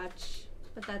fun to watch,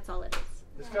 but that's all it is.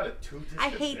 It's got a 2-disc I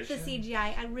hate the edition.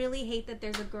 CGI. I really hate that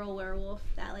there's a girl werewolf.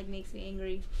 That like makes me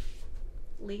angry.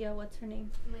 Leah, what's her name?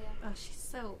 Leah. Oh, she's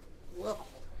so. Ugh.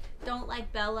 Don't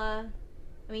like Bella.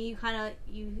 I mean, you kind of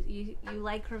you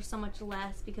like her so much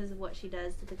less because of what she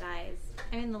does to the guys.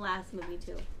 I mean, the last movie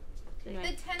too. Anyway,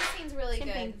 The tent scene's really same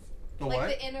good. things. The Like what?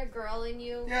 the inner girl in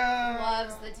you Yeah.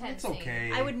 loves the tent It's scene.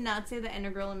 okay. I would not say the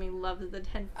inner girl in me loves the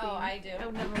tent scene. Oh, I do. I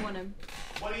would never want to.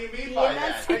 What do you mean Be by in that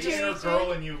that? The inner situation.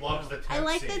 girl and you loves the tent I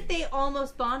like scene. that they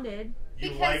almost bonded. You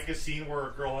Because- like a scene where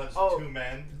a girl has Oh. 2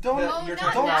 men? Don't. Oh, You're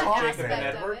not talking that about Jacob aspect and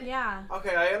of Edward? it. Yeah.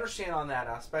 Okay, I understand on that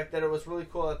aspect that it was really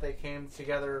cool that they came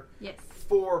together Yes.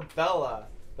 for Bella,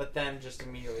 but then just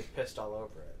immediately pissed all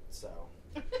over it. So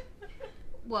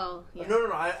Well, yeah. no,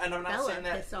 and I'm not Bella saying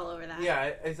that. pissed all over that.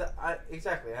 Yeah,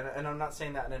 exactly, and I'm not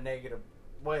saying that in a negative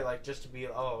way, like just to be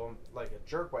like a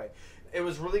jerk way. It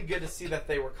was really good to see that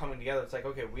they were coming together. It's like,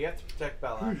 okay, we have to protect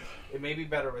Bella. It may be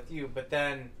better with you, but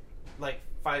then like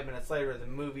 5 minutes later, the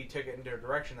movie took it into a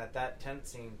direction that tent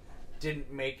scene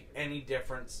didn't make any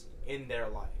difference in their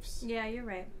lives. Yeah, you're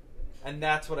right. And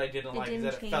that's what I didn't It like, is didn't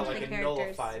that it change felt the like it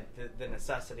characters. nullified the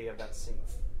necessity of that scene.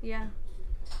 Yeah.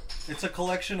 It's a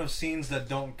collection of scenes that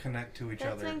don't connect to each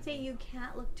That's other. why I'm saying you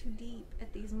can't look too deep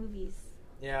at these movies.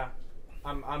 Yeah,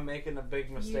 I'm making a big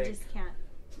You mistake. just can't.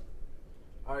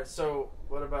 All right. So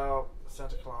what about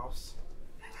Santa Claus?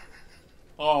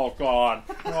 Oh God!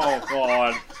 Oh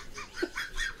God!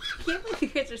 I can't believe you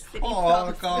guys are sitting Oh, through all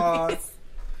these God. movies.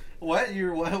 What?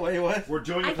 You're what? Wait, what? We're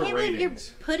doing I it for can't believe you're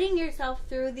ratings. putting yourself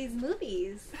through these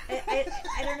movies. I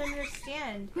don't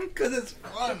understand. Because it's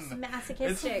fun. It's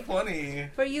masochistic. It's funny.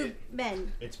 For you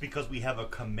men. It's because we have a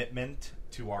commitment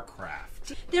to our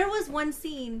craft. There was one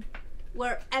scene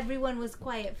where everyone was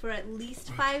quiet for at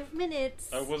least 5 minutes.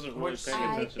 I wasn't really Which paying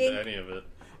I attention think- to any of it.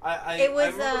 It was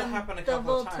I remember that happened a the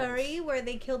couple of Volturi times. where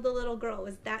they killed the little girl. It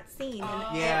was that scene.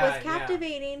 And Yeah, it was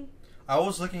captivating. I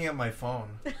was looking at my phone.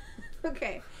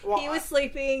 Okay. Well, he was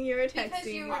sleeping, you were texting. Because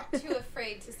you were too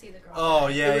afraid to see the girl. Oh,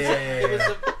 yeah, yeah.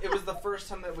 It was the first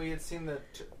time that we had seen the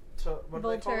what do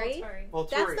they call it? Volturi? Volturi.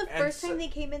 That's the And first so- time they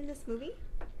came in this movie?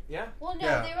 Yeah. Well, no,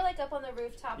 Yeah. they were like up on the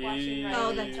rooftop watching. Yeah.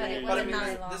 Oh, that's right. It But I wasn't mean,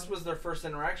 very long. this was their first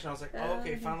interaction. I was like, oh,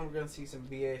 okay, finally we're going to see some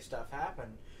BA stuff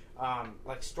happen.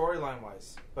 Like storyline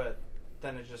wise. But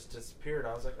then it just disappeared.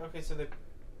 I was like, okay, so they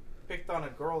picked on a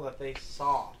girl that they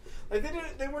saw. Like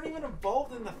they weren't even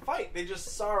involved in the fight. They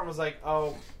just saw her and was like,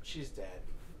 oh, she's dead.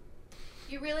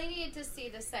 You really needed to see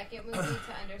the second movie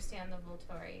to understand the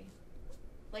Volturi.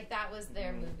 Like that was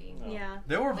their movie. Yeah.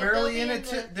 They were But barely they'll in be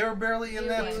it. in the- They were barely in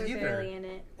that They were either. barely in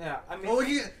it. Yeah, I mean, Well,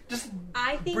 you just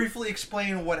I think briefly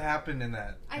explain what happened in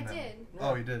that. I in that. did.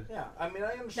 Oh, you did. yeah, I mean, I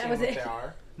understand was what it. they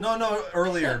are. No,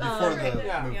 earlier Oh, before okay. the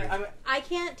Yeah, movie. I mean, I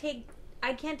can't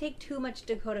take too much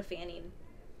Dakota Fanning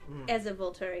as a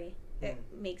Volturi. It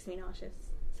makes me nauseous.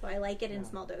 So I like it in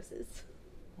small doses.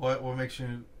 What makes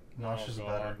you nauseous Oh,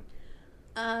 about her?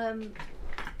 God.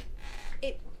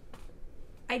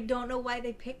 I don't know why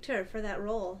they picked her for that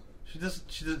role. She does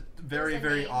very There's a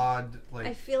very name. odd. Like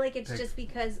I feel like it's pick. just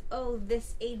because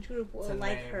this age group will it's a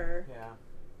like name. her. Yeah.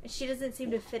 She doesn't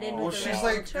seem to fit in Well, with the she's rest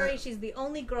like- of Volturi. She's the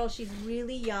only girl. She's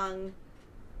really young.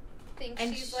 Think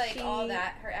And she's like she all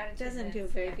that. Her attitude Doesn't do a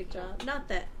very good job. Not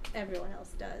that everyone else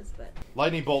does, but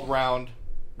Lightning bolt round.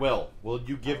 Will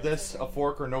you give this a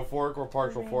fork or no fork or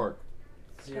partial fork?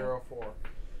 0-4.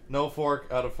 No fork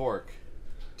out of fork.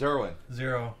 Derwin.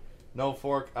 0. No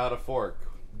fork out of fork.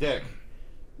 Dick.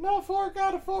 No fork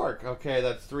out of fork. Okay,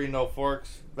 that's 3 no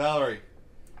forks. Valerie.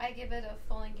 I give it a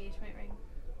full engagement ring.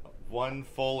 1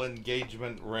 full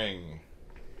engagement ring.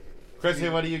 Chrissy,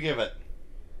 what do you give it?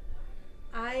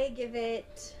 I give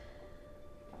it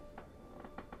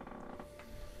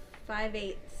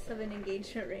 5/8 of an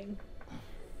engagement ring.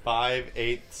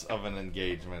 5/8 of an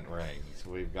engagement ring. So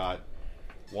we've got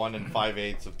 1 and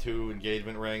 5/8 of 2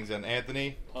 engagement rings. And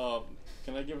Anthony?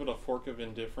 Can I give it a fork of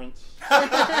indifference?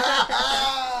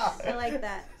 I like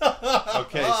that.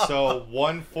 Okay, so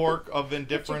 1 fork of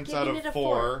indifference out giving of it a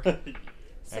 4.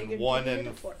 So And you're 1 giving it and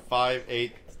a fork.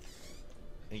 5/8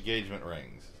 engagement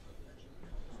rings.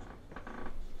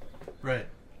 Right.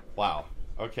 Wow.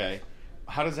 Okay.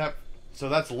 How does that... So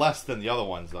that's less than the other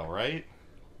ones, though, right?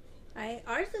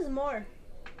 Ours is more.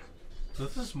 So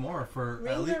this is more for at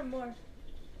Rings least. are more.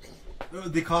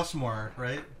 They cost more,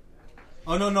 right?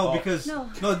 Oh no, because No.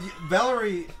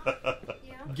 Valerie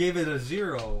Yeah. gave it a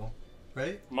 0,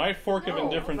 right? My fork of No,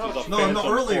 indifference no, is a No, phantom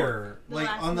earlier, The like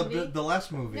last on movie? the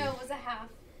last movie. No, it was a half.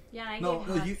 Yeah, I No, gave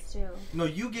no, halves you- too. No,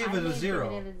 you gave it a 0.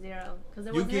 I gave it a 0 because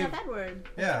there You wasn't gave- enough Edward.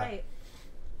 That's Yeah. right.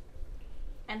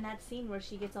 And that scene where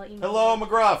she gets all emo. Hello,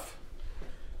 McGruff.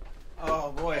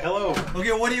 Oh boy, hello.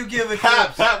 Okay, what do you give it?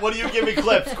 Pat, what do you give me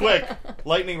clips? Quick.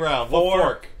 Lightning round. What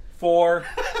fork? 4.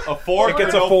 A fork It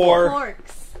gets or a no 4.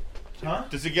 Forks. Huh?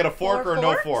 Does it get a fork Four or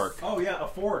no forks? fork? Oh yeah, a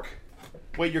fork.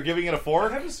 Wait, you're giving it a I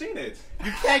fork? haven't seen it.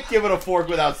 You can't give it a fork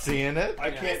without seeing it.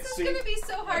 I can't This is see. going to be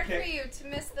so hard for can't- you to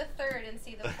miss the third and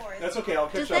see the fourth. That's okay. I'll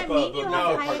Does catch that up. mean you have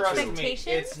No, high trust me, expectations?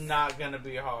 it's not gonna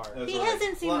be hard. That's He all right.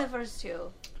 hasn't seen Well- the first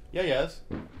two. Yeah, he has.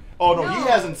 Oh, no, he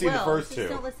hasn't seen the Will, first just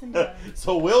 2. don't listen to him.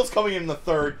 So Will's coming in the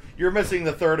third. You're missing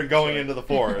the third and going into the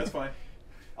fourth. That's fine.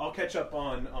 I'll catch up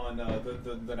on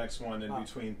the next one in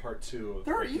between part 2. Of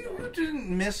There, Breaking you Dawn. didn't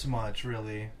miss much,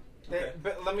 really.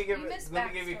 But let me give You missed you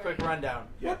a quick backstory. rundown.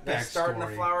 Yeah. They start in a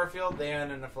Backstory. flower field, they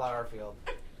end in a flower field.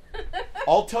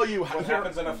 I'll tell you how. What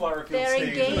happens in a flower field They're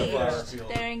stays in a flower engaged.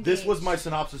 field. They're engaged. This was my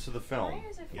synopsis of the film. Why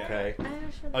is it Yeah. Okay. I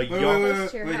wish A Wait, young,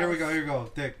 Close to your here we house.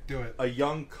 go. Dick, do it. a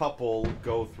young couple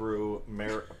go through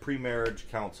pre-marriage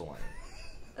counseling.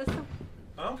 That's so-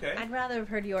 Okay. I'd rather have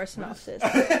heard your synopsis.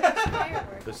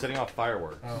 Fireworks. They're setting off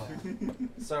fireworks. Oh.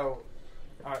 So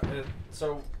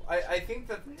I think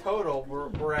that total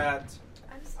we're at.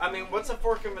 I mean, what's a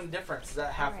fork of indifference? Is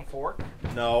that half a fork?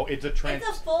 No, it's a It's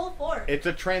a full fork. It's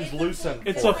a translucent.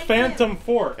 It's fork. a phantom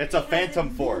fork. It's a phantom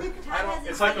fork.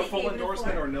 It's like a full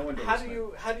endorsement or no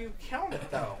endorsement. How do you count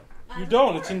it though? You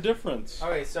don't. It's indifference.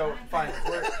 Okay, so fine.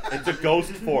 It's a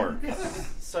ghost fork.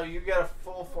 So you get a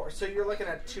full fork. So you're looking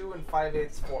at 2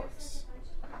 5/8 forks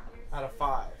out of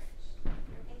 5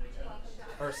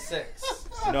 or 6.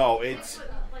 No, it's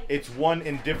one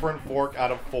indifferent fork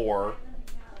out of 4.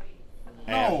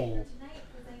 And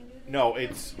no,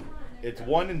 it's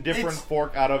one indifferent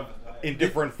fork out of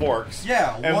indifferent forks.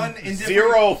 Yeah, and one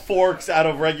indifferent 0 forks out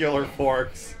of regular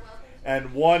forks,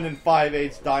 and 1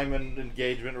 5/8 diamond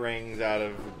engagement rings out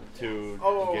of 2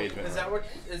 engagement. Is that what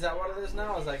it is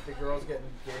now? Is like the girls get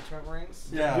engagement rings?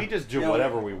 Yeah. We just do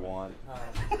whatever we want.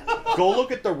 Go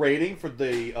look at the rating for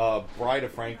the Bride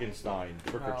of Frankenstein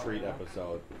Trick or Treat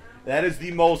episode. That is the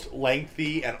most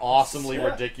lengthy and awesomely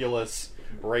ridiculous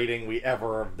rating we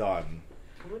ever have done.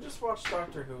 Can we just watch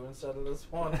Doctor Who instead of this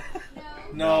one?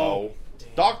 No.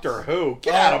 Doctor Who,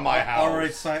 get out of my house. All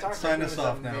right, sign us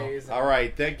off now. All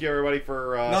right, thank you everybody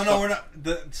for. No, we're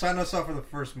not. Sign us off for the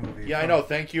first movie. Yeah, I know.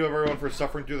 Thank you everyone for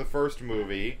suffering through the first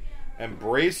movie, and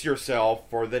brace yourself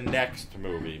for the next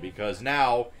movie because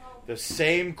now the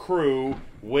same crew: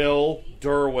 Will,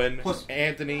 Derwin,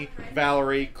 Anthony,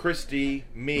 Valerie, Christy,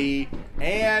 me,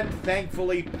 and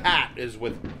thankfully Pat is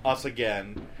with us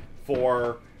again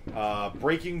for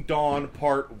Breaking Dawn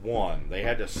Part 1. They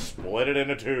had to split it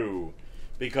into 2.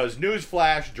 Because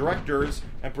newsflash, directors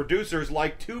and producers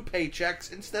like 2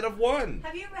 paychecks instead of 1.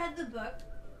 Have you read the book?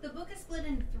 The book is split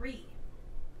in 3.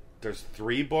 There's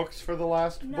 3 books for the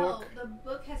last book? No, the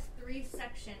book has 3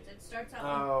 sections. It starts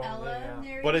out with Ella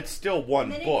narrating. But it's still one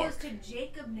and then book. it goes to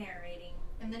Jacob narrating.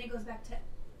 And then it goes back to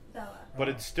Bella. But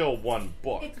it's still one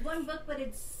book. It's one book, but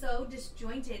it's so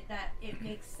disjointed that it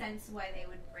makes sense why they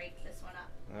would break this one up.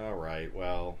 Alright,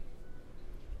 well...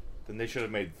 Then they should have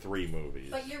made 3 movies.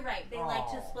 But you're right. They like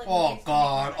to split Oh,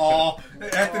 God. Oh,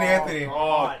 Anthony.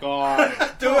 Oh, God.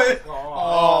 Do it.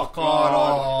 Oh,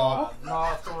 God.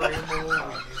 Not 3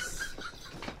 movies.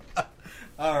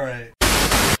 All right.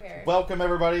 Welcome,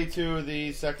 everybody, to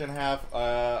the second half.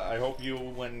 I hope you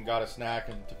went and got a snack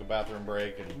and took a bathroom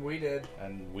break. And we did.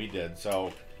 And we did.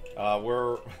 So,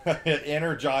 we're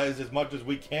energized as much as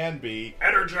we can be.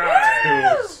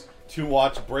 Energized! To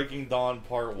watch Breaking Dawn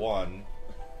Part 1.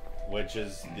 Which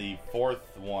is the 4th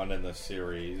one in the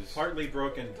series. Partly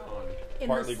Broken Dawn. In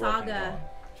Partly the Broken saga. Dawn.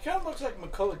 He kind of looks like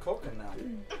Macaulay Culkin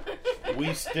now.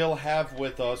 We still have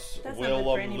with us That's not good for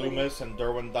Willem anybody. Loomis and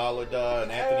Derwin Dalida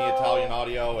and Anthony Italian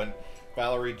Audio and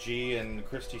Valerie G and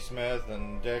Christy Smith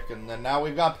and Dick, and then now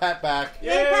we've got Pat back.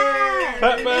 Yay, Pat!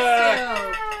 Pat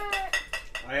back!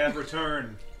 I have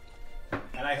returned.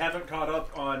 And I haven't caught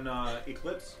up on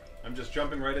Eclipse. I'm just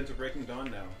jumping right into Breaking Dawn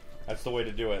now. That's the way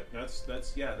to do it. That's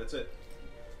it.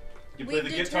 You play We've the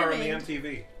guitar on the determined-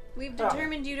 MTV. We've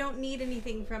determined you don't need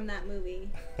anything from that movie.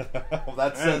 Well,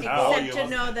 that says Except to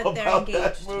know that they're about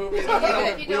that engaged. movie.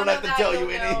 Yeah. We don't have to tell you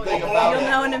anything about You'll it.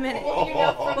 know in a minute.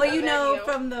 Well, you know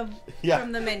from the Yeah.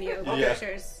 menu Yeah.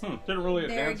 pictures. Didn't really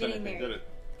They're advance getting anything, married. did it?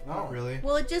 Not really.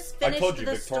 Well, it just I finished told you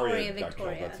the Victoria story of got killed,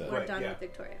 Victoria. that's it. We're Right, done yeah. with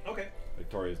Victoria. Okay.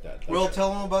 Victoria's dead. We'll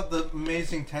tell them about the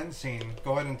amazing tent scene.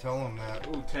 Go ahead and tell them that.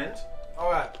 Ooh, tent?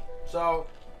 Alright, so...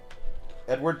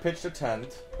 Edward pitched a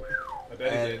tent. I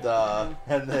bet he And, did.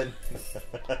 and then...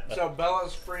 So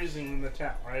Bella's freezing in the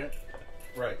tent, right?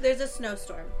 Right. There's a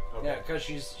snowstorm. Okay. Yeah, because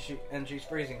she's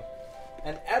freezing,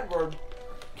 and Edward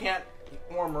can't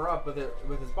warm her up with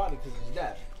his body because he's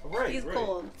dead. Right. He's right.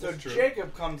 cold. So That's true.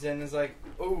 Jacob comes in and is like,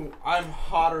 "Ooh, I'm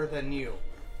hotter than you."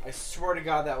 I swear to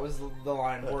God, that was the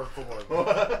line word for word.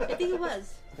 I think it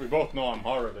was. We both know I'm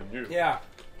hotter than you. Yeah.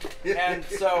 And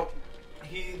so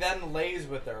he then lays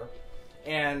with her,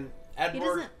 and Edward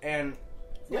doesn't and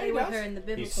Lay he with does. her in the He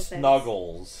biblical sense.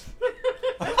 snuggles.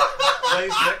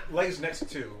 lays next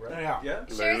to, right? Yeah. Yeah?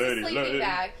 Shares a Lady, sleeping lady.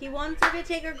 bag. He wants her to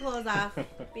take her clothes off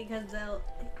because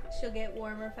she'll get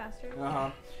warmer faster.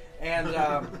 Uh-huh. And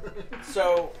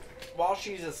so while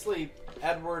she's asleep,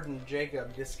 Edward and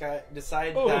Jacob decide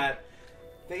that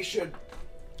they should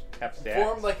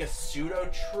form like a pseudo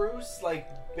truce, like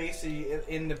basically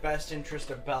in the best interest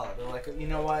of Bella. They're like, you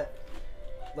know what?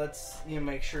 Let's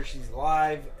make sure she's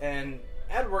alive. And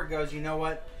Edward goes, you know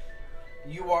what?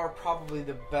 You are probably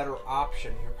the better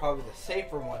option. You're probably the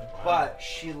safer one, but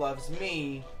she loves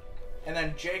me. And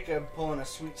then Jacob, pulling a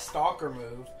sweet stalker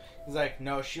move, he's like,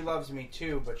 no, she loves me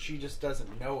too, but she just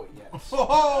doesn't know it yet.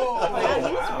 Wow,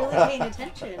 he was really paying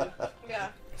attention. Yeah.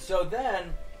 So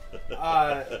then,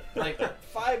 like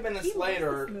 5 minutes He loves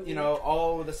later, this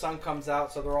movie. the sun comes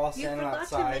out, so they're all You standing forgot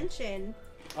outside. to mention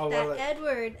Oh, that well,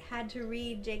 Edward had to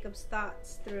read Jacob's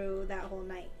thoughts through that whole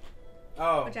night,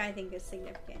 oh, which I think is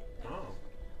significant. Oh.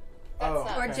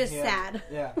 oh, Or okay, just yeah. sad.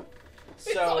 Yeah.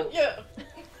 So, Yeah.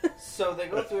 So they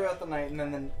go throughout the night, and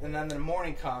then the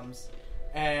morning comes,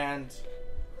 and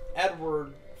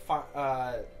Edward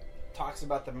talks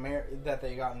about that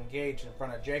they got engaged in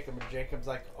front of Jacob, and Jacob's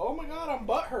like, "Oh my God, I'm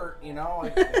butthurt," you know,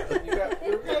 like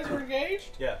you guys were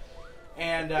engaged. Yeah.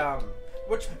 And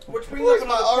which brings Where's up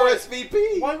my another point.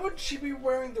 RSVP? Why would she be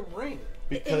wearing the ring?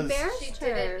 Because Embarrassed She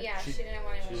her. didn't. Yeah, she didn't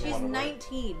want to. She's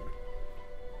 19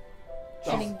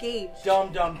 and engaged.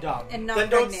 Dumb. And not then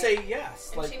don't pregnant. say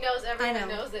yes. And Like, she knows everyone I know.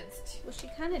 knows it's. Well, she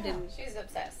kind of didn't. She's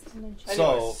obsessed.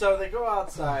 anyway, so they go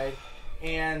outside,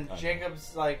 and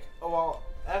Jacob's like, "Oh well,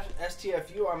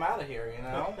 STFU, I'm out of here," you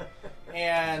know.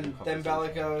 And then Bella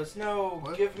goes, "No,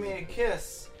 give me a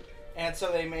kiss," and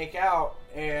so they make out,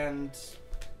 and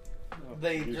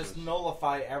they just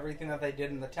nullify everything that they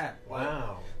did in the tent.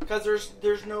 Wow. Because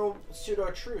there's no pseudo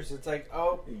truce. It's like,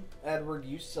 "Oh, Edward,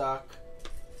 you suck.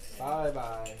 Bye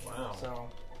bye." Wow. So.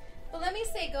 But let me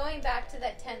say, going back to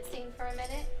that tent scene for a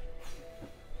minute,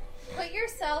 put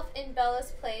yourself in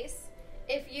Bella's place.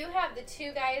 If you have the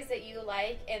two guys that you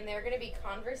like and they're going to be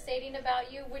conversating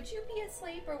about you, would you be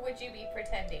asleep or would you be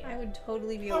pretending? I would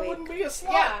totally be I awake. wouldn't be a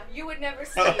slut. Yeah, you would never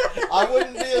sleep. I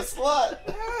wouldn't be a slut.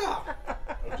 Yeah.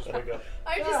 I'll just wake up.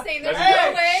 I'm just saying there's Hey,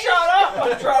 no way. shut up!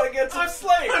 I'm trying to get some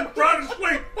sleep. I'm trying to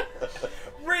sleep.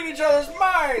 Read each other's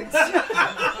minds.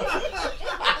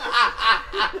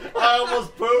 I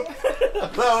almost pooped.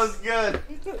 That was good.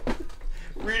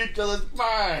 Read each other's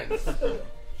minds.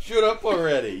 Shut up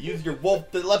already. Use your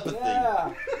wolf telepathy.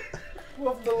 Yeah.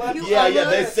 Wolf telepathy. Yeah,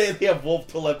 they say they have wolf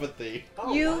telepathy.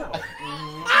 Oh, You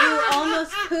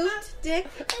almost pooped, Dick.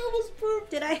 I almost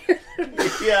pooped. Did I hear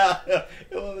that? Yeah,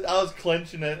 I was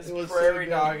clenching it. It was prairie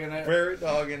so good. dogging it. Prairie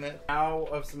dogging it. Now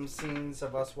of some scenes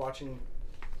of us watching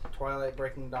Twilight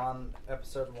Breaking Dawn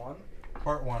episode 1.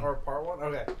 Part 1. Or part 1?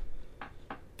 Okay.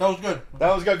 That was good.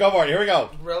 That was good. Go for it. Here we go.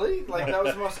 Really? Like, that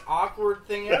was the most awkward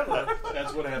thing ever.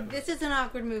 That's what happened. This is an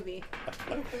awkward movie.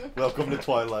 Welcome to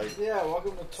Twilight. Yeah,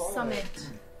 welcome to Twilight. Summit.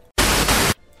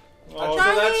 Oh, Charlie!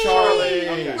 so that's Charlie.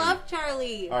 Okay. Love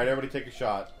Charlie. All right, everybody take a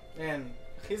shot. And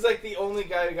he's like the only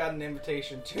guy who got an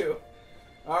invitation, too.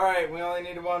 Alright, we only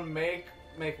need one. Make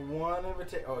one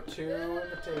invitation. Oh, 2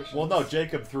 invitations. Well, no,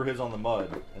 Jacob threw his on the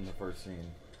mud in the first scene.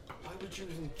 Why would you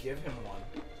even give him one?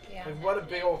 Yeah. Like, what a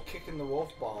big old kick in the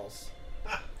wolf balls.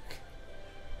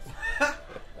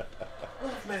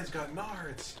 Wolfman's got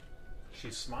nards.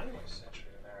 She's smiling.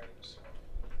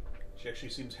 She actually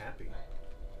seems happy.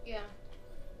 Yeah.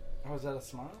 Oh, is that a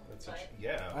smile? That's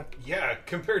yeah.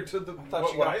 Compared to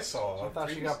what I saw. I thought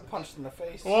she got punched in the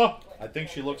face. Well, I think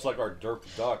she looks like our Derp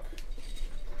Duck.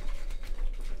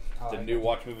 Oh, The new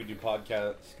Watch Movie Do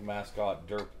podcast mascot,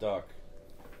 Derp Duck.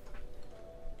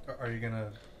 Are you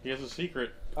gonna? He has a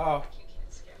secret. Oh.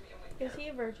 Is he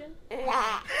a virgin?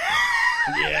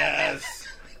 Yes!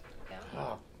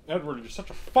 Oh, Edward, you're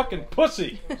such a fucking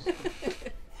pussy.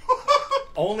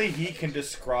 Only he can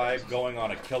describe going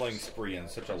on a killing spree in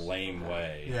such a lame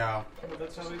way. Yeah. Well,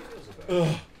 that's how he feels about it.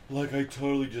 Ugh, like I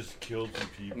totally just killed some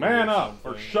people. Man up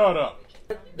or shut up.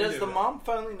 Does the mom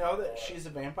finally know that she's a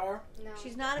vampire? No.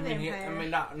 She's not a I vampire. mean,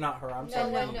 not her. I'm No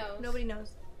sorry. one knows. Nobody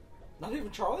knows. Not even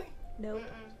Charlie? Nope.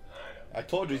 I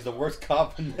told you he's the worst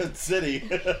cop in the city. How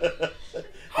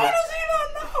does he not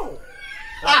know?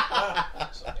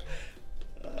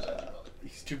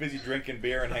 He's too busy drinking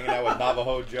beer and hanging out with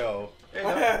Navajo Joe. So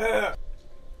I'd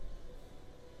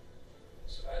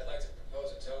like to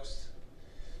propose a toast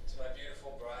to my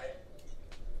beautiful bride.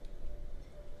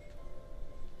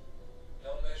 No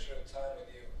measure of time with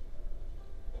you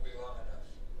will be long enough.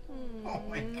 Oh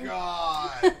my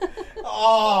god.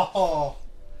 Oh.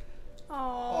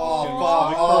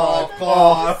 Oh,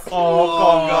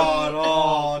 God.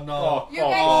 Oh, no. You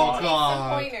guys should take some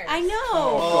pointers. I know.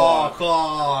 Oh,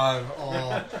 God.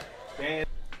 Oh.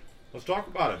 Let's talk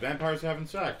about it. Vampires having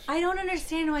sex. I don't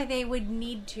understand why they would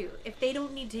need to. If they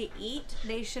don't need to eat,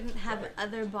 they shouldn't have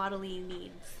other bodily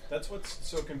needs. That's what's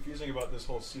so confusing about this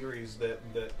whole series. That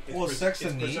it's, Well, sex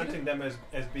it's and need? presenting them as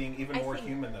being even I more think-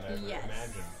 human than I ever yes.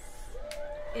 imagined.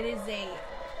 It is a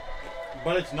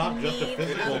But it's not just a need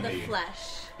physical of the need. flesh.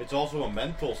 It's also a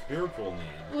mental, spiritual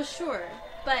need. Well, sure,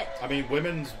 but I mean,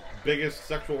 women's biggest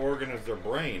sexual organ is their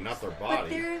brain, not their body. but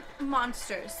they're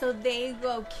monsters, so they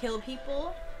go kill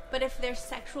people. But if they're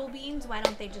sexual beings, why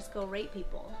don't they just go rape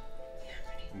people?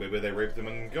 Maybe they rape them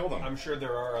and kill them. I'm sure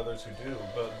there are others who do,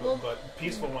 but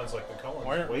peaceful ones like the Cullens.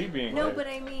 Why aren't we being No, raped? but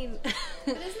I mean, But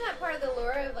isn't that part of the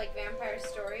lore of like vampire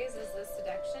stories? Is the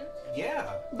seduction?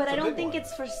 Yeah. but it's I a don't big think one.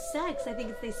 it's for sex. I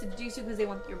think it's they seduce you because they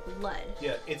want your blood.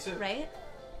 Yeah, it's a Right?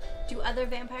 Do other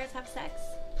vampires have sex?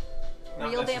 not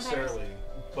Real necessarily.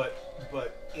 vampires? But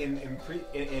in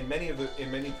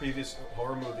many previous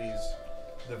horror movies,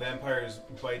 the vampires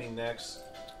biting necks.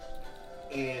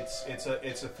 It's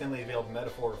a thinly veiled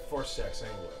metaphor for sex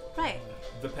anyway. Right.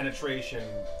 The penetration,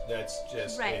 that's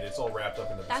just Right. it. It's all wrapped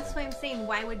up into the That's same. why I'm saying,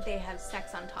 why would they have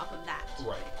sex on top of that?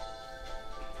 Right.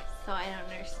 So I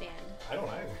don't understand. I don't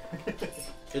either.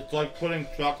 It's like putting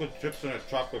chocolate chips in a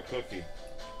chocolate cookie.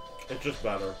 It's just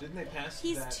better. Didn't they pass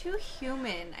He's that? too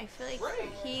human. I feel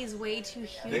like he's way too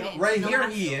They- human. right in the here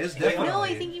last- he is, No, I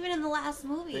definitely. think even in the last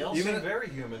movie. They all Even- seem very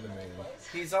human to me.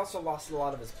 He's also lost a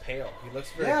lot of his pale. He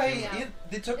looks very. Yeah, human.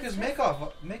 they took It's his just-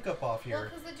 makeup off Well,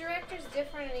 here. because the director's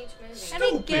different in each movie. I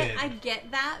mean, Stupid. I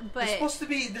get that, but There's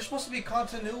supposed to be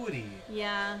continuity.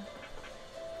 yeah.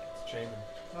 Shame.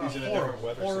 Oh, He's in a horrible, different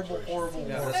weather horrible, situation. horrible,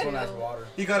 Yeah, horrible. this one has water.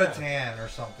 He got a tan or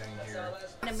something here.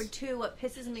 Number two, what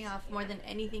pisses me off more than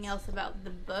anything else about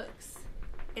the books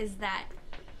is that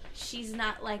she's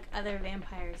not like other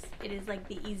vampires. It is like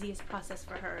the easiest process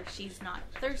for her. She's not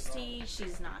thirsty.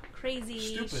 She's not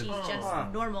crazy. Stupid. She's just Huh.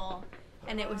 normal.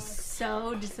 And it was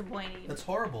so disappointing. That's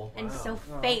horrible. And so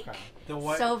Oh, fake. okay. Then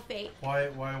why- So fake. Why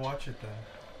watch it then?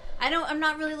 I'm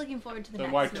not really looking forward to the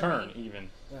Then next why movie. turn even?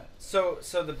 Yeah. So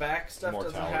the back stuff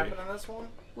doesn't Mortality. happen in this one.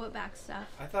 What back stuff?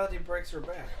 I thought he breaks her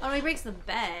back. Oh, he breaks the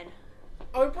bed.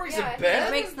 Oh, he breaks Yeah, the he bed.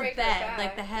 doesn't Breaks the break her bed, back.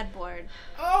 like the headboard.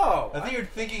 Oh, I think you're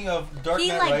thinking of Dark He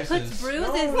Knight like Rises. puts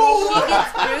bruises. No. She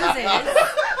gets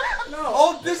bruises. no.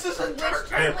 Oh, this isn't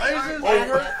Dark Knight Rises.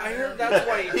 I heard that's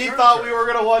why He thought we were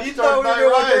gonna watch He Dark thought we Knight were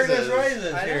going Rises. to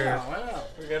Rises I here. know.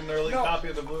 We got an early No. copy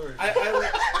of the Blu-ray.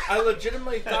 I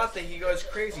legitimately thought that he goes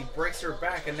crazy, breaks her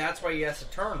back, and that's why he has to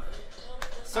turn her.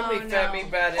 Somebody Oh, fed no. me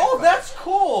bad Oh, info. that's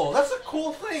cool. That's a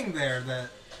cool thing there that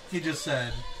he just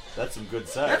said. That's some good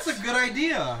sex. That's a good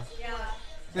idea. Yeah.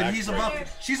 That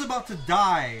she's about to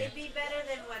die, It'd be better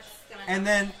than what's gonna and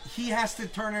then he has to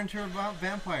turn her into a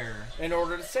vampire. in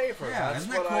order to save her. Yeah, that's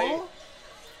isn't that what cool?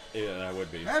 Yeah, that would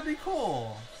be. That'd be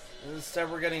cool. Instead,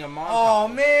 we're getting a montage. Oh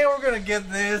man, we're gonna get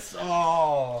this.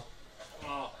 Oh.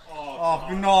 Oh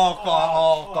no,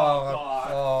 God.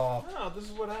 Oh. No, this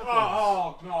is what happens.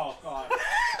 Oh, no, God.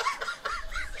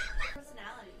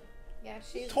 personality. Yeah,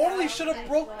 she's Totally loud should have and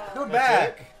broke slow. her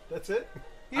back. That's it?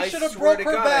 He I should have swear broke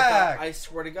to her God, back. I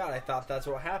swear to God, I thought that's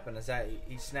what happened. Is that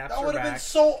he snaps That her would have back, been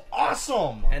so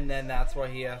awesome. and then that's why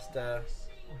he has to.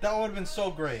 That would have been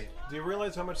so great. Do you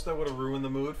realize how much that would have ruined the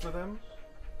mood for them?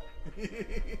 I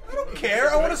don't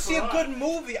care. I want to see a good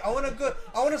movie. I want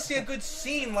to see a good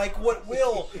scene like what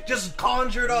Will just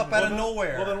conjured up out of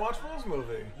nowhere. Well, then watch Will's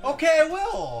movie. Okay, I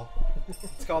will.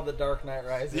 It's called The Dark Knight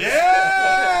Rises.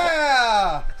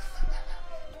 Yeah.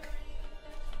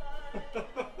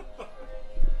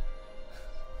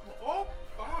 Oh,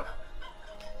 God.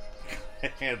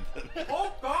 Anthony.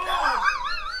 Oh, God.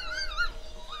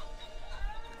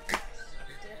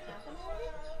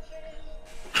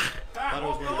 I thought it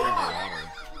was when they were underwater.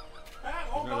 Pat,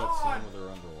 You oh, know that God. scene where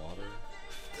they're underwater?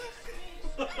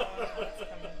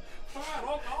 Pat,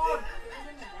 oh, God.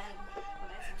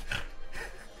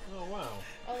 Oh, wow.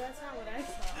 Oh, that's not what I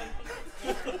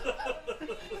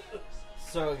saw.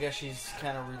 So I guess she's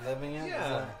kind of reliving it. Is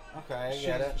Yeah. that- okay, I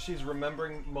get it. She's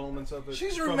remembering moments of it.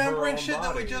 She's from her remembering own shit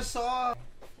that we body. just saw.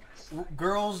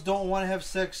 Girls don't want to have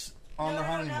sex on their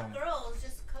Not honeymoon. girls,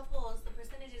 just couples. The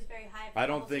percentage is very high. for I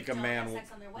don't couples think who a have man.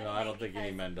 sex on their wedding No, I don't night think any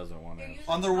because man doesn't want you're to. usually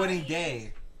On their wedding trying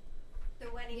day. Their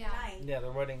wedding Yeah. night. Yeah,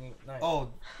 their wedding night. Oh,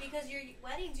 Because your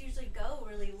weddings usually go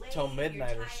really late. Till you're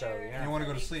midnight or so, tired, yeah. You wanna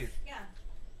go to like- sleep. Yeah.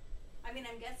 I mean,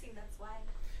 I'm guessing that's why.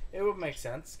 It would make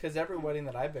sense because every wedding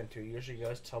that I've been to usually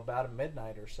goes till about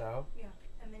midnight or so. Yeah.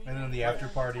 And then, you And then go the to after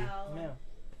party. hotel, Yeah. and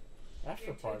After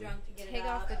You're too party. drunk to get it Take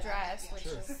off out, the but- dress, which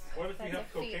Sure. is What if you that's a have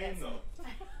feat, cocaine, that's-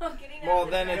 though? Getting Well, out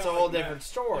then the it's a dress. whole different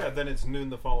story. Yeah, then it's noon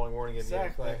the following morning and,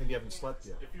 Exactly. and you haven't slept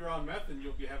yet. If you're on meth, then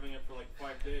you'll be having it for like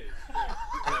 5 days.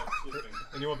 Without sleeping.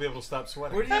 And you won't be able to stop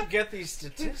sweating. Where do you get these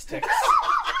statistics?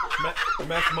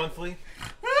 Meth monthly?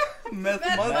 Meth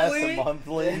Meth monthly.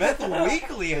 monthly. Meth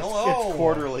weekly. Hello. It's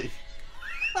quarterly.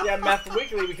 Yeah, Meth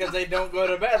Weekly because they don't go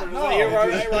to bed. They're just No, like, "Here,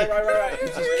 right, just- right.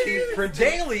 Just keep printing.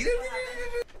 Daily.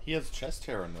 He has chest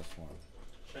hair in this one.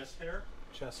 Chest hair?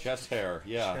 Chest hair,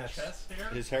 yeah. Chest hair?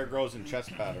 His hair grows in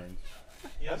chest patterns.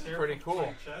 He has That's hair pretty from cool.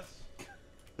 my chest.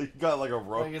 He got like a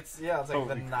rope. Like it's the Oh,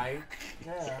 night.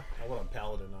 Yeah. I want a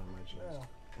paladin on my chest.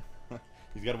 Yeah.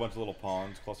 He's got a bunch of little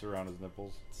pawns clustered around his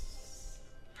nipples.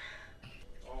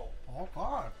 Oh, Oh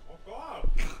God. oh God.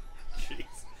 Jeez.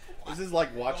 This is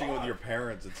like watching it with your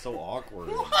parents. It's so awkward.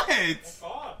 What? God.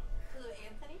 Because of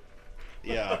Anthony?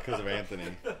 Yeah, because of Anthony.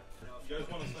 You guys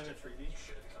want to sign a treaty?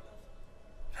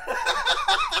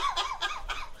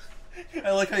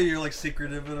 I like how you're like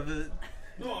secretive of it.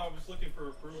 No, I was looking for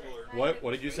approval. Or... What?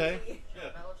 What did you say? Yeah.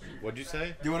 What'd you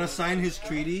say? Do you want to sign his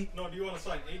treaty? No, do you want to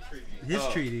sign a treaty? His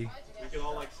treaty. We can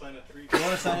all like sign a treaty. Do you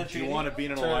want to sign a Do treaty? you want to be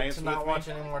in an alliance to with not me? watch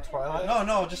any more Twilight?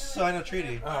 No, just sign a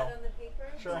treaty. Oh.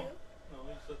 Sure. No,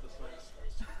 we just have to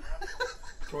sign.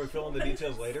 Can we fill in the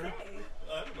details later?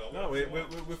 I don't know. No,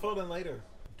 we fill it in later.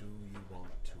 Do you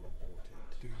want to abort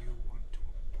it? Do you want to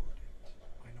abort it?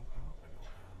 I know how.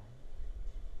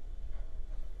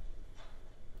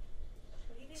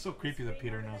 It's so creepy that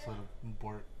Peter knows how to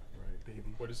abort baby.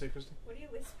 What did you say, Kristen? What are you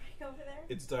whispering over there?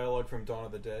 It's dialogue from Dawn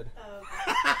of the Dead.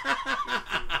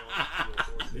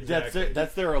 That's it.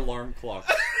 That's their alarm clock.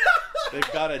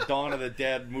 They've got a Dawn of the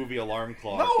Dead movie alarm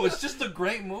clock. No, it's just a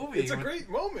great movie. It's a great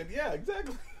moment. Yeah,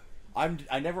 exactly.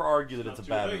 I never argue that it's a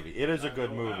bad movie. It is a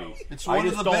good movie. It's I one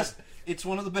of just the don't- best. It's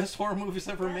one of the best horror movies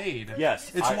ever made.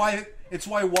 Yes, It's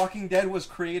why Walking Dead was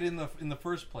created in the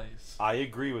first place. I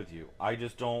agree with you. I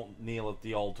just don't kneel at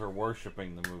the altar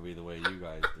worshiping the movie the way you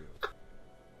guys do.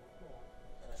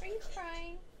 Are you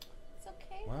crying? It's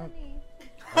okay, What? honey.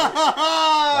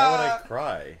 Why would I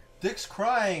cry? Dick's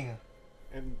crying.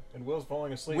 And Will's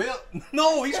falling asleep. Will?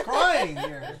 No, he's crying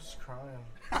here. Just crying.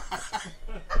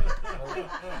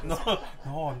 No,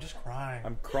 I'm just crying.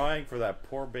 I'm crying for that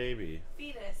poor baby.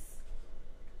 Fetus.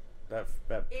 That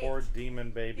poor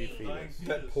demon baby fetus.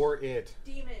 That poor it.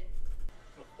 Demon.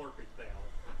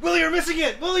 Will, you're missing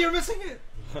it! Will, you're missing it!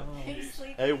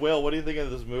 Hey, Will, what do you think of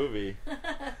this movie?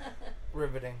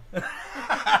 Riveting.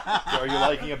 Are you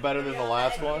liking it better than the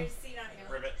last one?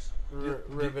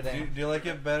 Riveting. Do you like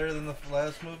it better than the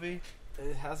last movie?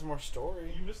 It has more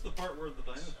story. You missed the part where the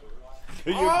dinosaur.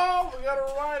 Oh, we gotta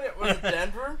rewind it. Was it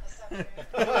Denver?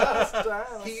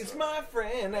 He's my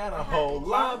friend and a whole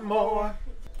lot more.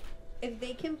 If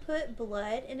they can put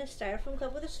blood in a styrofoam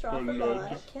cup with a straw for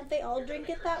blood, can't they all drink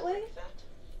it that way?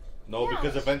 No,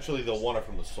 because eventually they'll want it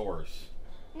from the source.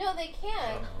 No, they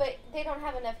can, but they don't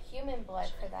have enough human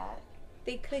blood for that.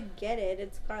 They could get it.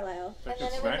 It's Carlisle. They And could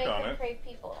then it would snack make on them it. crave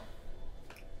people.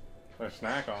 A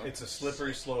snack on it. It's a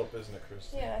slippery slope, isn't it, Chris?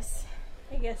 Yes.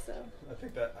 I guess so. I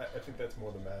think that's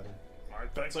more the matter. I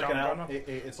think It's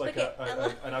like it's like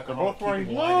Okay, an alcohol. They're both wearing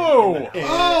keeping blue. wine in the-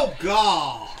 Oh,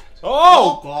 God!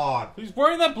 Oh! God! He's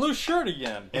wearing that blue shirt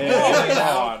again. Yeah. Oh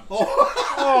God!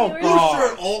 Oh, Blue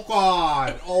God! Oh,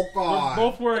 God! Oh, They're God!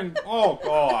 both wearing. Oh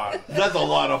God! That's a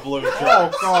lot of blue shirts.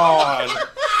 Oh God!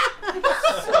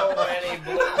 So many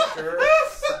blue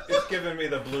shirts. It's giving me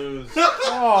the blues.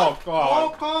 Oh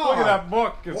God! Oh, God. Look at that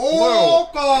book. It's Oh,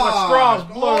 blue. God! The straw's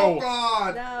blue. Oh,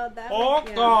 God! No, that Oh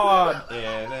yeah. God!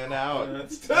 In and out.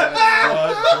 That's-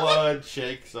 blood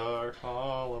shakes are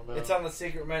all about. It's on the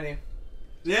secret menu.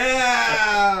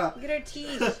 Yeah! Look at her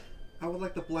teeth. I would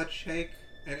like the blood shake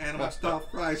and animal style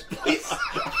fries, please.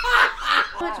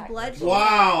 How much blood? That's a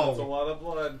Wow! lot of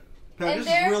blood. Pat, this is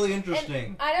they're- really and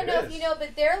interesting. I don't It know is. if you know,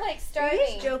 but they're like Are you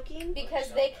starving joking?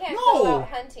 because they can't No. go out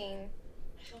hunting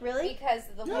Really? because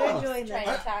the No. wolves Enjoying trying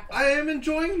this. to attack them. I am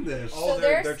enjoying this. Oh, So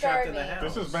they're they're trapped in the starving.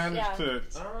 house. This has managed Yeah. to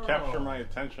Oh. capture my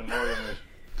attention more than this.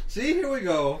 See, here we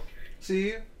go.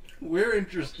 See, we're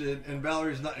interested, and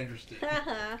Valerie's not interested.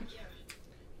 Haha.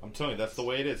 I'm telling you, that's the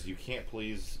way it is. You can't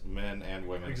please men and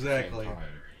women Exactly. at the same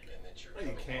time. Well,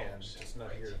 you can, just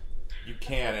not here. You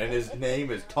can, and his name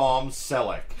is Tom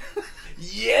Selleck.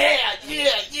 Yeah, yeah,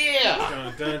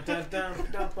 yeah!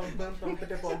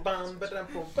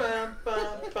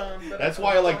 That's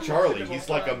why I like Charlie. He's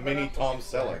like a mini Tom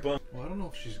Selleck. Well, I don't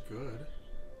know if she's good.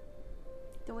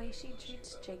 The way she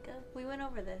treats Jacob. We went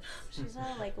over this. She's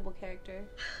not a likable character.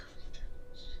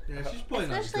 Yeah, she's probably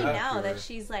not Especially good. now that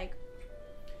she's like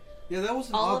Yeah, that was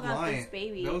an all odd about line. this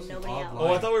baby That and was an nobody odd else. line.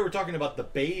 Oh, I thought we were talking about the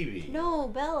baby. No,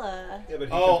 Bella. Yeah, but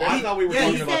he Oh, compared I thought we were Yeah,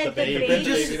 talking he about the said the baby. baby-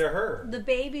 the baby to her. The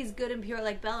baby's good and pure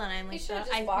like Bella, and I'm You like, should've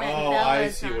just I walked meant in. Oh, Bella's I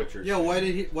see not. what you're Yeah,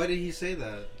 saying. why did he say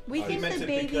that? We he think meant the it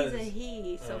baby's because- a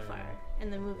he so far. In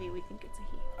the movie, we think it's a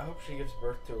he. I hope she gives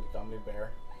birth to a gummy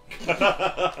bear.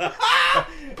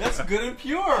 That's good and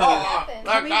pure. happened?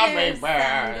 Gummy bears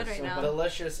sound good right So now.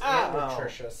 delicious and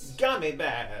nutritious. Gummy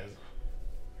bears.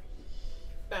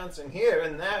 Bouncing here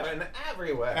and there and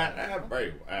everywhere.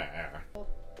 Everywhere.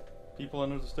 People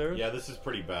under the stairs. Yeah, this is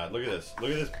pretty bad. Look at this.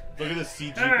 Look at this. Look at this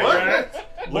CG Hey, baby. guys.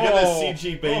 Look at this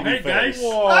CG baby Oh, hey, face. guys.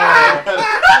 Whoa.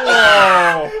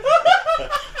 Whoa.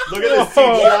 Look at this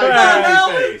Whoa, CGI Pat.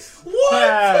 baby face.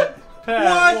 Pat. Pat.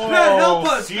 What? Whoa. Pat, help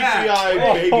us, Pat.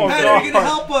 CGI baby Oh, Pat, face. are you gonna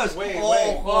help us? Wait,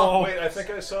 Oh, wait, I think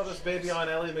I saw this baby on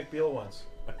Ellie McBeal once.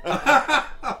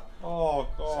 Oh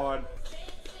God.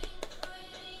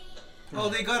 Oh,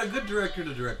 they got a good director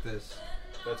to direct this.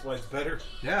 That's why it's better.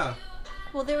 Yeah.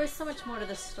 Well, there was so much more to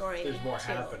the story. There's more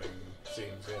too. happening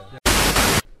scenes,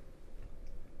 yeah.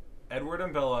 Edward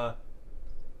and Bella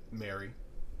marry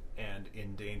and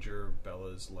endanger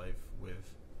Bella's life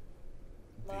with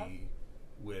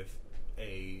with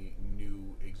a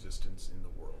new existence in the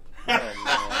world.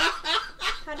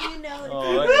 How do you know it's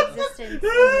a new existence in the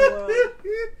world?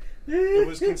 It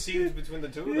was conceived between the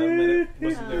two of them, and it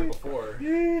wasn't there before.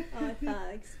 Oh, I thought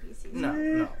like species.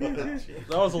 No. That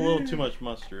was a little too much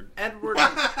mustard. Edward.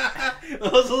 That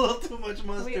was a little too much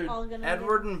mustard.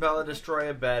 Edward and Bella destroy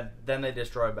a bed, then they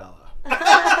destroy Bella.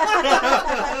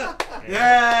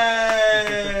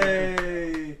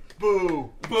 Yay! Boo!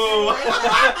 Boo! Or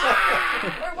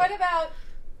what about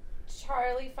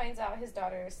Charlie finds out his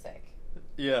daughter is sick?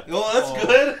 Yeah. Oh, that's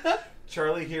good.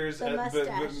 Charlie hears The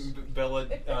mustache. Bella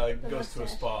goes to a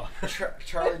spa.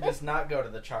 Charlie does not go to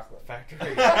the chocolate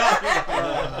factory.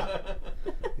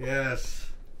 Yes.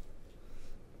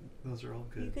 Those are all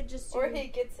good. You could just Or he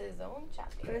gets his own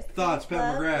chocolate. Thoughts,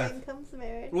 Pat McGrath. Then comes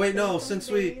marriage. Wait, no. then Since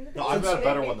comes we baby. No, I've got a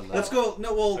better one than that. Let's go.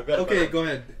 No, well, I've got a okay. better Go one.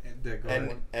 ahead. Dick, go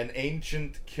ahead. An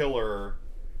ancient killer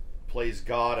plays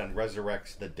God and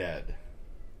resurrects the dead.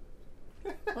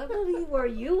 What movie were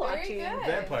you watching?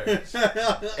 Vampires.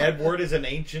 Edward is an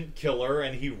ancient killer,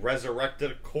 and he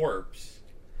resurrected a corpse.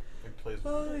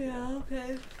 Oh yeah,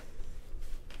 okay.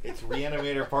 It's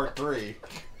Reanimator Part 3.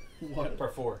 What?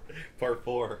 Part 4. Part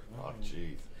 4. Oh,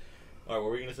 jeez. All right, what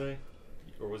were you gonna say?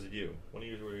 Or was it you? What were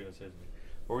you gonna say to me?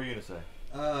 What were you gonna say?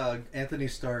 Anthony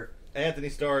Stark. Anthony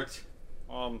starts.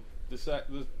 This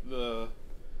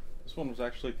one was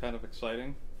actually kind of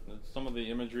exciting. Some of the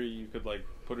imagery you could like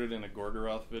put it in a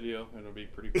Gorgoroth video, and it'll be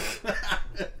pretty cool.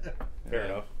 Fair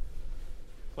enough.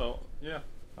 So yeah,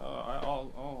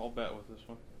 I'll bet with this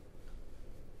one.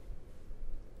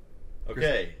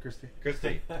 Okay,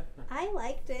 Christy. I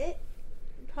liked it.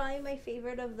 Probably my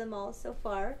favorite of them all so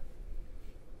far.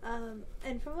 And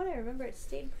from what I remember, it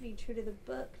stayed pretty true to the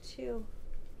book too.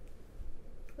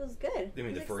 It was good. You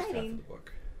mean it the was first exciting. half of the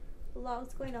book? A lot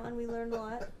was going on. We learned a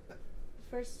lot.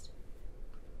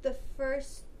 The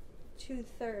first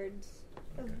 2/3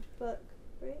 of the book,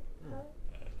 right?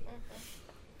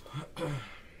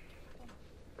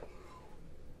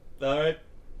 All right.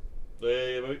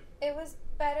 It was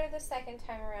better the second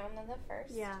time around than the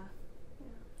first. Yeah.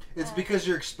 It's because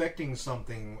you're expecting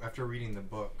something after reading the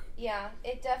book. Yeah,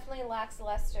 it definitely lacks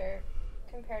luster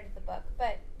compared to the book,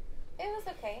 but it was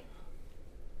okay.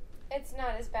 It's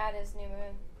not as bad as New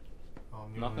Moon. Oh,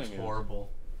 New Nothing Moon's is. horrible.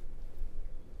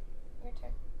 Your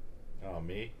turn. Oh,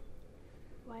 me?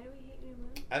 Why do we hate New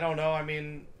Moon? I don't know. I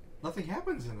mean, nothing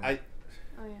happens in it.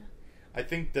 Oh yeah. I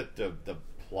think that the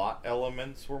plot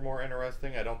elements were more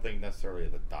interesting. I don't think necessarily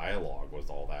the dialogue was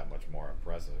all that much more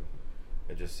impressive.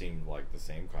 It just seemed like the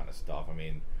same kind of stuff. I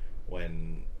mean,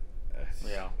 when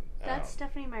That's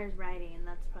Stephanie Meyer's writing, and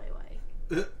that's probably why.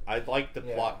 I like the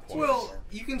plot points. Well,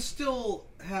 you can still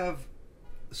have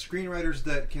screenwriters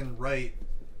that can write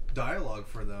dialogue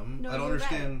for them. No, I don't you're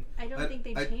understand. right. I don't think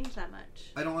they changed that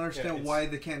much. I don't understand why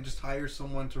they can't just hire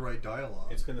someone to write dialogue.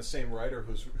 It's been the same writer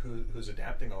who's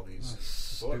adapting all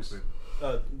these books.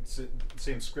 Stupid.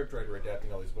 Same scriptwriter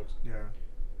adapting all these books. Yeah.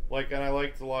 And I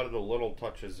liked a lot of the little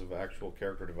touches of actual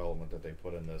character development that they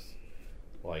put in this.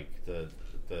 Like the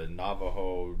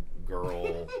Navajo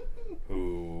girl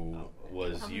who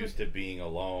was used to being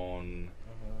alone,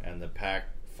 and the pack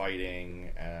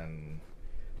fighting, and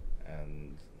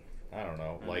I don't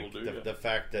know, like the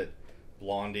fact that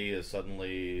Blondie is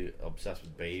suddenly obsessed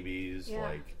with babies. Yeah.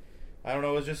 Like, I don't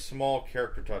know, it was just small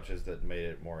character touches that made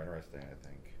it more interesting, I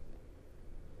think.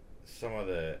 Some of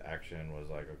the action was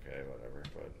like, okay, whatever,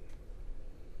 but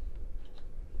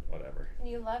whatever.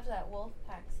 You loved that wolf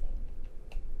pack scene.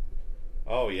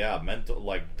 Oh yeah, mental,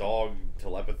 like dog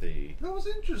telepathy. That was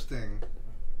interesting.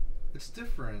 It's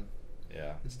different.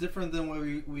 Yeah. It's different than what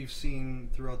we've seen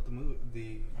throughout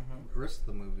the rest of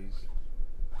the movies.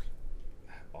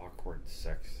 Awkward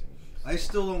sex scenes. I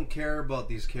still don't care about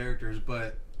these characters,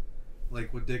 but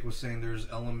like what Dick was saying, there's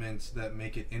elements that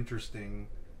make it interesting,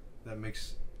 that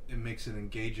makes it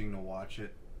engaging to watch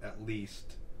it at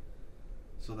least.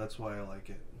 So that's why I like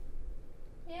it.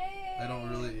 Yay! I don't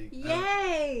really.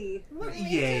 Yay! What Can we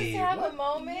yay? just have What? a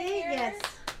moment here? Yes.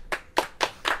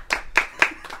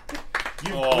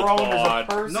 You've Oh, grown God. as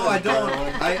a person. No, I don't.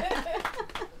 Darwin.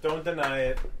 Don't deny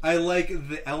it. I like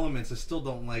the elements. I still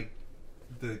don't like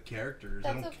the characters.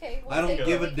 That's okay. We'll I don't take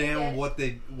give a what we can damn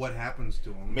get. what happens to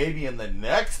them. Maybe in the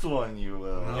next one you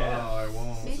will. No, Yeah. I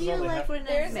won't. Maybe you like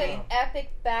There's Renesmee. an epic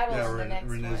battle Yeah, in the next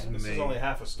one. This is only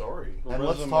half a story. And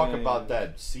let's talk about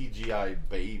that CGI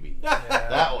baby.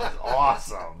 That was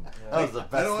awesome. That was the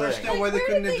best I don't thing. understand why they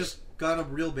couldn't have just got a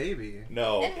real baby.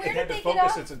 No. And where It had did to they get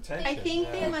focus off? its attention. I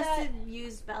think they Yeah. must have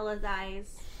used Bella's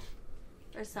eyes.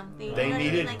 or something. They You know what I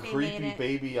mean? needed Like, they creepy made it-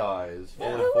 baby eyes. Well,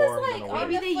 fully who was formed like, in a on way.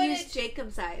 Maybe the they footage- used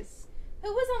Jacob's eyes. Who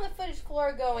was on the footage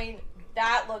floor going,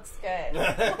 that looks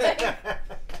good?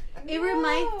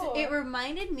 It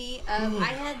reminded me of I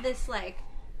had this like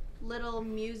little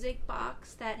music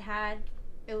box that had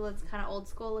it was kind of old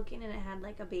school looking and it had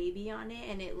like a baby on it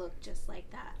and it looked just like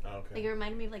that. Okay. Like it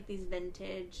reminded me of like these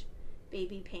vintage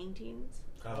baby paintings.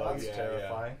 Oh, That's yeah,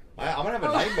 terrifying. yeah. I'm gonna have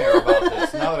a nightmare about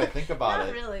this now that I think about Not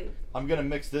it. really. I'm gonna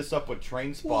mix this up with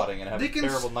Train Spotting and have a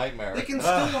terrible nightmare. They can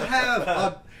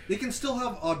still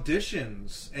have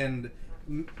auditions and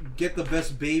get the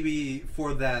best baby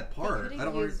for that part. They I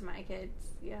don't. use my kids.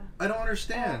 Yeah. I don't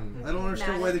understand. I don't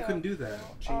understand why they couldn't do that.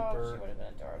 Oh, she would have been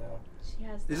adorable. She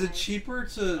has. Is it cheaper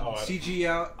to CG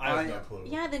out? I have no clue.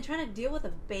 Yeah, then trying to deal with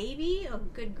a baby. Oh,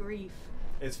 good grief.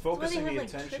 It's That's why they focusing have, the like,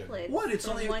 attention. triplets What? It's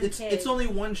for only one it's kid. only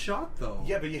one shot though.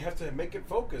 Yeah, but you have to make it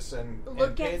focus and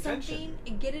Look pay at attention. something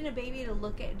and get in a baby to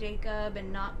look at Jacob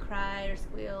and not cry or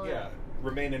squeal. Yeah,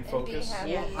 remain in focus.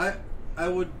 Well,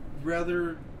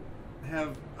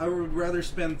 I would rather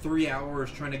spend 3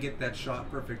 hours trying to get that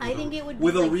shot perfect. I with think a, it would be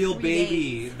with a like real 3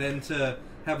 baby than to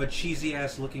have a cheesy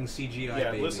ass looking CGI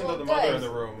Yeah, baby. listen to the mother in the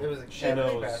room. It was She extremely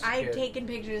knows. fast. I've taken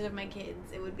pictures of my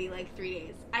kids. It would be like 3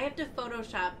 days. I have to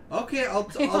Photoshop. Okay, I'll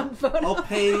on photo.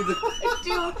 pay the I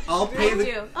do. I'll pay I the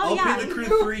do. I'll yeah. pay the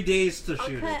crew 3 days to I'll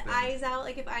shoot cut it. then. eyes out.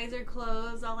 Like if eyes are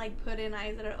closed, I'll like put in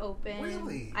eyes that are open.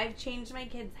 Really? I've changed my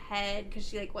kid's head because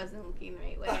she like wasn't looking the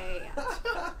right way.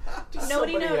 Just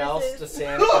Nobody somebody else notices.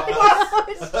 to No,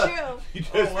 it's true. You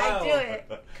just- I do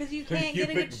it because you can't You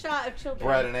get a good pick shot of children.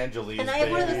 Brad and Angelina's And I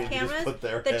have one of baby, those and you just cameras put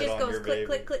their that head just on goes your click, baby.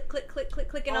 click, click, click, click, click,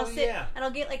 click, and Oh, I'll sit yeah. and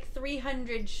I'll get like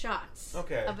 300 shots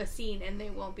Okay. of a scene, and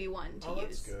there won't be one to Oh,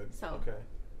 use. that's good. So Okay.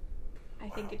 I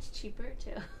think it's cheaper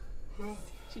too.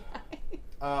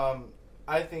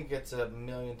 I think it's a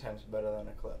million times better than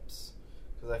Eclipse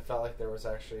because I felt like there was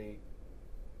actually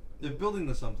They're building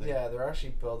to something. Yeah, they're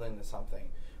actually building to something.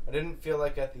 I didn't feel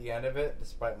like at the end of it,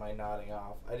 despite my nodding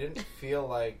off, I didn't feel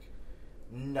like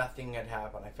nothing had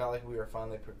happened. I felt like we were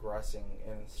finally progressing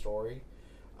in the story.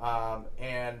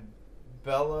 And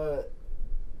Bella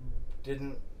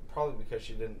didn't, probably because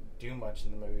she didn't do much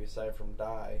in the movie aside from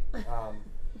die.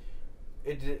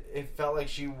 It felt like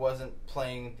she wasn't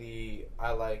playing the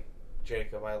I like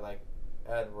Jacob, I like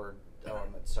Edward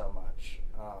element so much.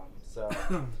 So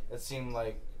it seemed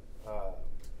like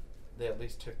they at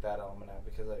least took that element out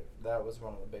because that was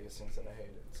one of the biggest things that I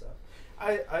hated. So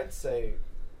I'd say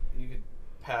you could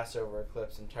pass over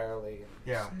Eclipse entirely and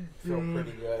Yeah. feel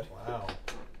pretty good. Wow.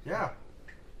 Yeah.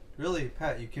 Really,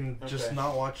 Pat, you can just Okay.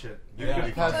 not watch it. You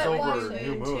could pass But watch over it.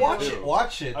 New Moon. Watch too. it.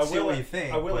 Watch it. I See will- what you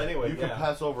think. I will but- anyway. You could yeah.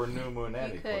 pass over New Moon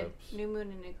and You could. Eclipse. New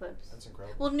Moon and Eclipse. That's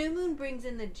incredible. Well, New Moon brings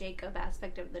in the Jacob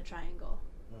aspect of the triangle.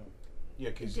 Yeah,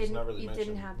 because It it's not didn't- really it mentioned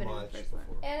didn't happen in the much first one.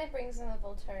 before. And it brings in the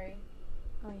Volturi.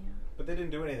 Oh yeah. But they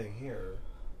didn't do anything here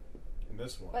in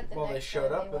this one. But the Well, they next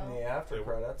showed one up they in will. the after They-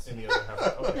 credits. in the other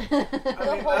half. Okay. I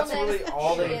The mean, whole that's really next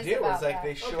all they movie is did was about like that.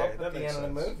 they show Okay, up that at the makes end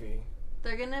of the sense. movie.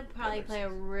 They're gonna probably makes play a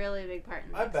really big part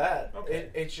in the I next bet. Okay.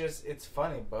 It's just, it's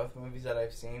funny. Both movies that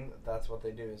I've seen, that's what they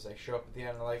do, is they show up at the end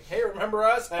and they're like, hey, remember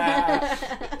us? Let's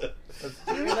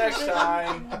see you next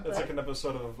time. That's like an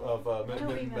episode of I don't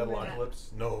remember that.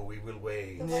 Metalocalypse. No, we will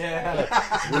wait.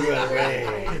 Yeah. We will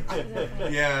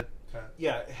wait. Yeah.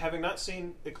 Yeah, having not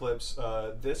seen Eclipse,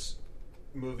 this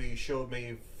movie showed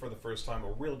me for the first time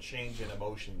a real change in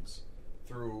emotions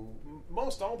through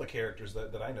most all the characters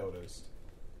that I noticed.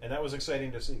 And that was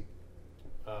exciting to see.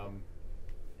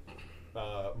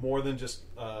 More than just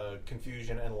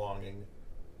confusion and longing,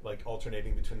 like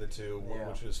alternating between the two, Yeah.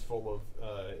 which was full of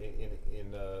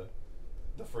in the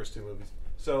first two movies.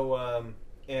 So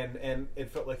and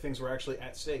it felt like things were actually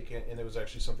at stake, and there was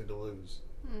actually something to lose.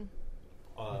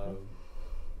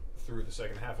 Through the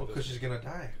second half of Because this. she's gonna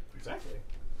die. Exactly.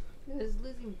 It was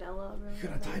losing Bella. Really You're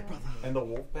gonna die, bad. brother. And the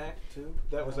wolf pack too.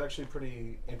 That was actually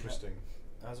pretty interesting.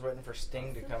 I was waiting for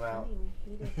Sting to So come out. funny.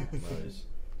 I hated that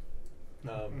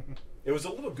scene. It was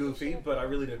a little goofy, but I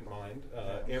really didn't mind.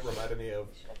 It reminded me of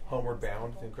Homeward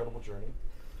Bound: The Incredible Journey.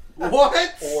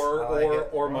 What?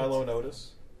 Or Milo and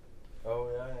Otis. Oh,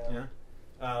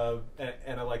 yeah.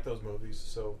 And I like those movies,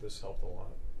 so this helped a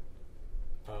lot.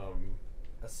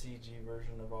 A CG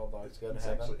version of All Dogs Go to It's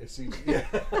Heaven. actually a CG.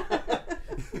 Yeah.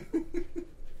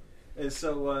 And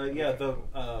so the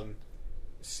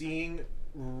seeing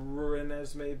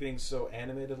Renesmee being so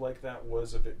animated like that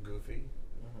was a bit goofy,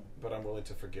 but I'm willing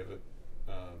to forgive it.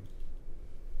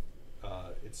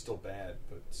 It's still bad,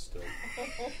 but still.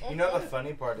 You know, the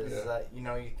funny part is Yeah. that,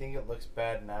 you think it looks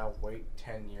bad now, wait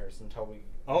 10 years until we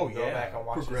Oh, go yeah. back and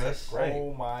watch Progress. it. It's like, Right.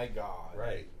 oh my god.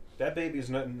 Right. That baby's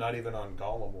not even on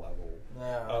Gollum level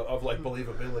Yeah. of like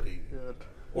believability.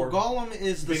 Well, Gollum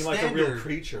is the being standard. like a real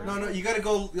creature. No, you got to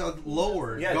go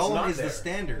lower. Yeah, it's Gollum not is there. the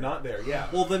standard. Not there, yeah.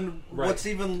 Well, then Right. what's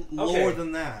even lower Okay.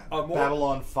 than that?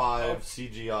 Babylon 5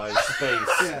 CGI space.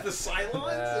 Yeah. The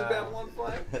Cylons in Babylon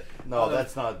 5? No,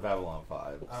 that's not Babylon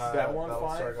 5. Babylon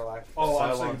 5? Galactica. Oh, I'm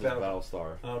Cylons saying is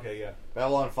Battlestar. Okay, yeah.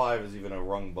 Babylon 5 is even a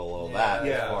rung below that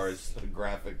as far as the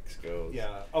graphics goes.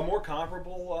 Yeah, a more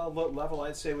comparable level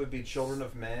I'd say would be Children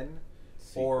of Men,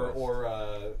 or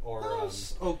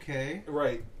okay,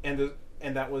 right, and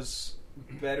that was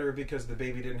better because the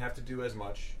baby didn't have to do as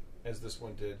much as this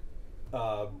one did,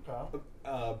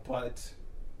 but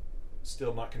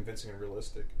still not convincing and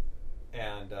realistic,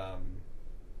 and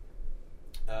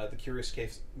the curious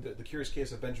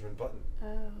case of Benjamin Button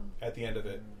at the end of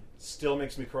it still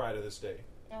makes me cry to this day.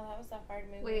 Oh, that was a hard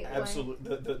movie. Wait,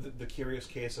 Absolutely, the Curious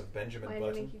Case of Benjamin Why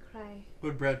Button. did it make you cry?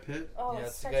 With Brad Pitt? Oh, Yeah, it's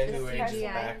it's the such guy a who stressful ages movie.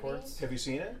 backwards. Have you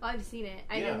seen it? Oh, I've seen it.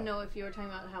 I Yeah. didn't know if you were talking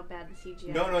about how bad the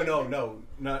CGI. No.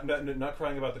 Not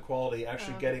crying about the quality.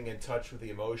 Actually, Oh. getting in touch with the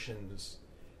emotions,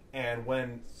 and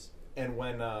when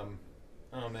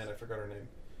oh man, I forgot her name,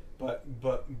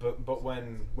 but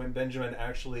when Benjamin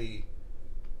actually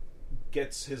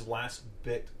gets his last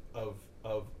bit of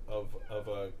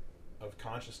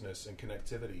consciousness and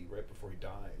connectivity right before he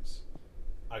dies,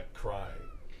 I cry.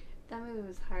 That movie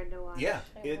was hard to watch. Yeah,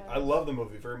 I love the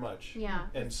movie very much. Yeah,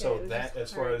 and it's so good. It was that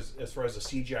just as far as a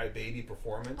CGI baby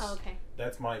performance, Oh, okay.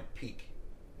 that's my peak,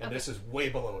 and Okay. this is way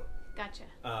below it. Gotcha.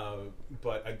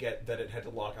 But I get that it had to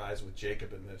lock eyes with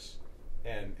Jacob in this,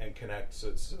 and connect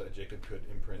so that Jacob could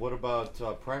imprint. What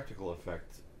about practical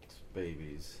effect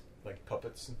babies? Like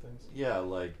puppets and things? Yeah,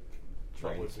 like What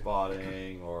Train would be?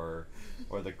 Spotting or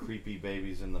the creepy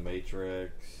babies in the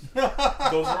Matrix.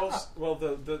 Those are all. Well,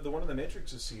 the one in the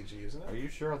Matrix is CG, isn't it? Are you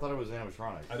sure? I thought it was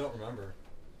animatronic. I don't remember.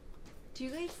 Do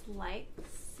you guys like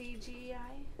CGI?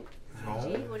 No.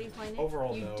 CG? What do you find it?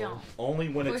 Overall, you no. don't. Only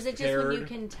when or it's is it just paired. when you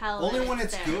can tell? Only that when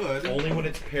it's there? good. Only when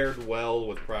it's paired well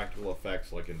with practical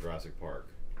effects, like in Jurassic Park.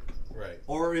 Right.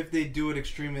 Or if they do it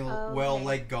extremely well, okay.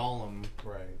 like Gollum.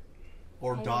 Right.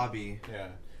 Or I Dobby. Yeah.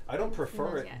 I don't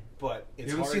prefer it, but it's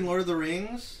You haven't hard. seen Lord of the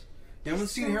Rings? You haven't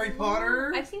seen Harry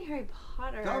Potter? I've seen Harry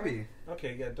Potter. Dobby.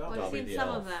 Okay, yeah, Dobby. Well, I've seen some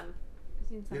of them. I've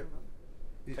seen some Yeah. of them.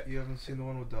 You haven't seen the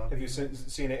one with Dobby? Have you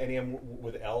seen any of them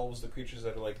with elves, the creatures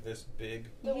that are like this big,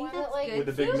 The one that like with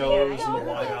the big Suki, nose I and the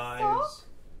know wide that eyes,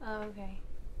 Oh, okay.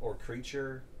 or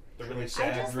creature, the really I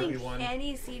sad, just droopy think one?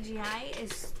 any CGI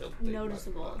is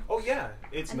noticeable. Oh yeah,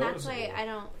 it's and noticeable. that's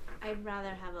why I'd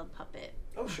rather have a puppet.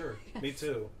 Oh sure, me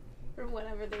too. Or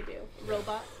whatever they do.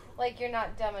 Robot. Like you're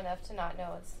not dumb enough to not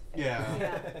know it's fake.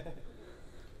 Yeah.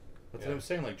 That's what I'm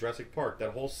saying, like Jurassic Park.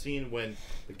 That whole scene when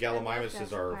the Gallimimuses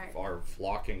Jurassic are Park.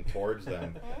 flocking towards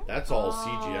them, that's all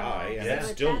CGI, and it But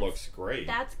still that's- looks great.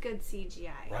 That's good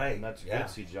CGI. Right, and that's yeah. good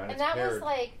CGI. And, And it's that paired. was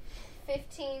like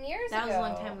 15 years That ago. was a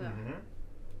long time ago.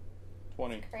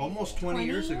 20. Almost 20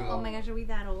 years ago. Oh my gosh, are we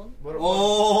that old?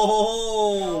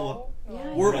 Oh!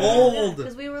 Yeah, We're yeah. old!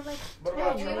 Because we were like What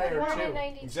about 10. Terminator born in 2?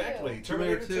 92. Exactly,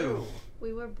 Terminator Terminator 2.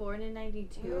 We were born in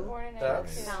 92. We were born in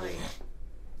That's- 92. Valerie,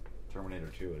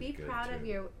 Terminator 2 is be good proud too. of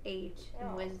your age and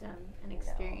No. wisdom and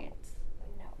experience.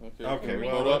 Okay, And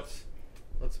well read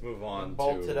let's move on.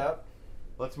 Bolt to, it up.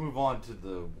 Let's move on to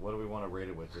the what do we want to rate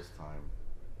it with this time?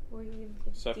 Were you going to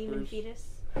give Demon Scepters? Fetus?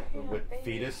 With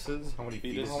fetuses? How many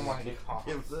Fetuses. fetuses Oh my do you God.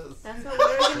 give this? That's what we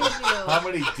were going to do. How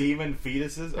many demon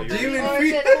fetuses? Are you Demon Or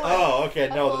is feet. it Oh, okay. a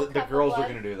No, full the cup of girls are blood?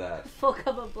 going to do that. Full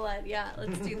cup of blood. Yeah,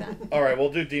 let's do that. All right,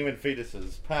 we'll do demon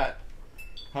fetuses. Pat,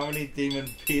 how many demon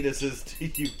fetuses do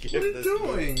you give What are you this?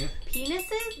 doing?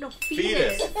 Penises? No,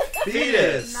 Fetus. fetus.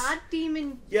 Fetus. Not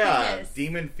demon Yeah, fetus.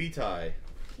 demon feti.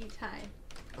 Feti.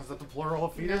 Is that the plural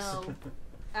of fetus? No.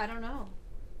 I don't know.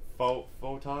 Foti? I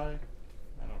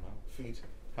don't know. Feet.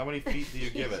 How many feet do you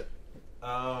give it?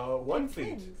 1 feet.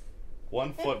 Twins.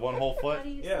 1 foot, one whole foot? How do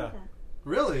you Yeah. say that?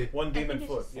 Really? One demon think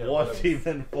it's foot. just- Yeah, One whatever.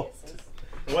 demon foot.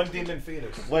 One demon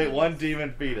fetus. Wait, one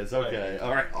demon fetus. Okay. Right.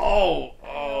 All right. Oh,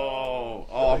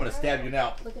 I'm gonna stab you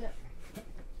now. Look it up.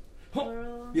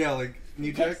 Plural. Yeah, like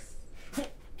New Jack?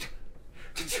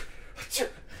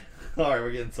 All right,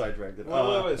 we're getting sidetracked. Will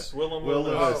Lewis. Will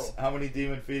Lewis. How many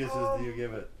demon fetuses do you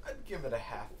give it? I'd give it a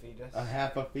half fetus. A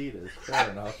half a fetus. Fair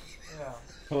enough. Yeah.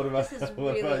 What about This is what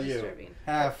really about you? disturbing.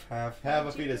 Half. Half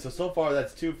a fetus. So far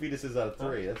that's 2 fetuses out of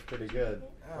 3. That's pretty good.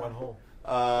 Yeah. One whole.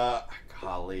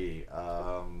 Golly.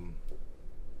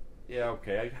 Yeah.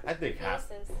 Okay. I think half.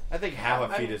 Fetuses. I think half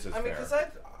a fetus is I mean, fair.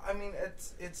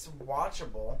 because it's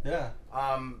watchable. Yeah.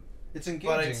 It's engaging.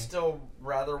 But I'd still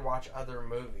rather watch other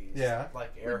movies. Yeah.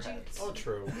 Like Would you- Airheads. Oh,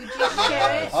 true. Would you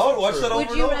share it? I would watch that over Would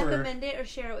and you over. recommend it or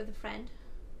share it with a friend?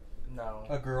 No.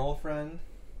 A girlfriend?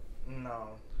 No.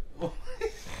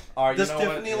 Alright, Does you know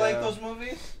Tiffany what? like Yeah. those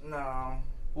movies? No.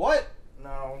 What?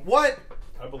 No. What?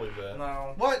 I believe that.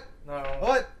 No. What? No.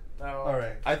 What? No. All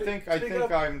right. I think Speak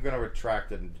up. I'm gonna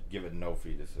retract it and give it no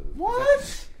fetuses.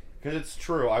 What? Because it's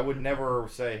true. I would never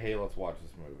say, "Hey, let's watch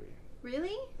this movie."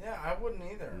 Really? Yeah, I wouldn't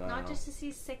either. No. Not just to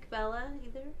see sick Bella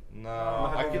either? No,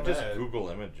 Not I only could just that. Google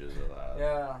images of that.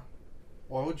 Yeah.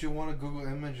 Why would you want to Google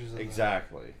images of that?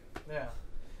 Exactly. Yeah.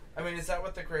 I mean, is that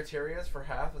what the criteria is for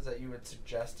half? Is that you would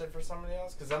suggest it for somebody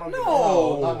else? Because I don't.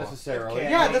 No, not necessarily.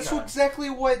 Yeah, that's exactly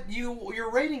what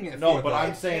you're rating it. No, for, but though.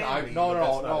 I'm saying but that's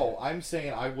not it. I'm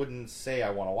saying I wouldn't say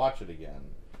I want to watch it again.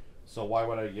 So why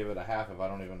would I give it a half if I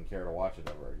don't even care to watch it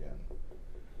ever again?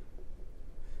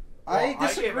 I Well,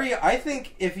 disagree. I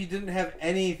think if you didn't have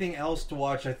anything else to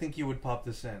watch, I think you would pop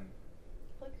this in.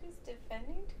 Look who's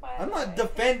defending Twilight. I'm not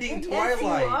defending Twilight. Yes, you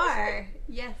are.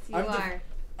 Yes, you I'm are.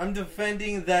 I'm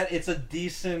defending that it's a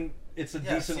decent. It's a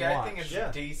decent see, I watch. think it's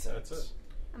Yeah, decent. that's it.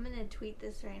 I'm gonna tweet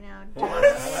this right now.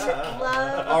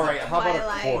 Love All right, how about a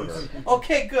Twilight. quarter?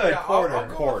 Okay, good. Yeah, quarter. I'll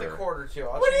go with a quarter too.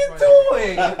 I'll What are change you my-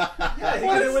 doing? Yeah, What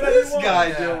you is can do this whatever you guy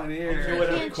want. doing Yeah. here? Do You it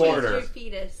in can't quarter. change your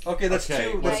fetus. Okay, that's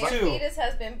Okay, two. Yeah, That's your two. fetus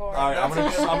has been born. All right, I'm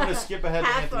That's gonna skip ahead to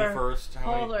Half Anthony or first. How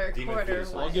whole many or demon quarter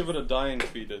fetuses? one. I'll give it a dying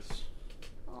fetus.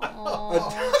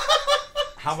 Aww.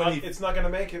 How many? It's not going to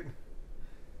make it.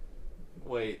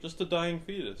 Wait. Just a dying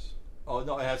fetus. Oh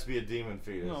no, it has to be a demon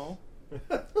fetus. No.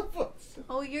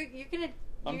 Oh, you're gonna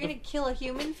I'm you're gonna kill a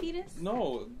human fetus?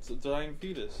 No, it's a dying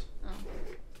fetus. Oh.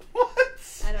 What?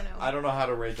 I don't know. I don't know how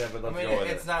to rate that, but I let's mean, go with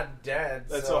it's it. not dead.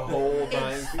 That's so a whole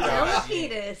dying It's fetus. still a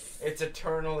fetus. It's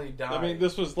eternally dying. I mean,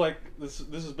 this was like this.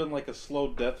 This has been like a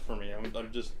slow death for me. I'm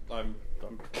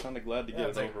kind of glad to Yeah, get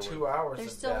it's it like over 2 with. hours.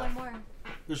 There's of still death. one more.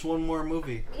 There's one more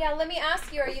movie. Yeah, let me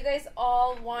ask you, are you guys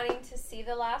all wanting to see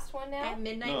the last one now? At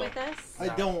midnight No. with us. I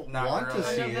don't not want to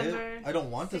really. see November it. I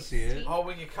don't want to see it. 16th. Oh,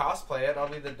 we could cosplay it. I'll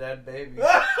be the dead baby.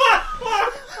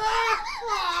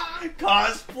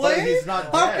 Cosplay? But he's not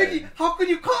How dead. could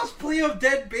you cosplay a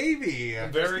dead baby?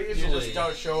 Very You easily. just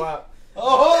don't show up.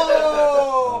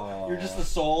 Oh! You're just the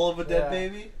soul of a dead Yeah.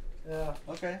 baby? Yeah.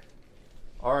 Okay.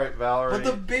 All right, Valerie. But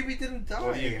the baby didn't die.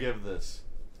 What do you give this?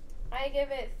 I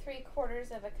give it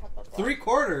 3/4 of a cup of blood.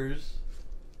 3/4?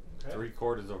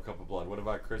 3/4 of a cup of blood. What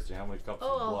about Christy? How many cups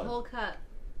Oh, of a blood? whole cup.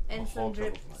 And A some whole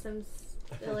drip, cup of blood. some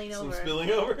spilling Some over.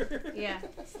 spilling over? Yeah.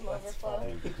 Some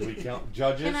overflow. Do we count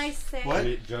judges? Can I say?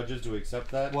 What? Judges, do we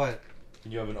accept that? What?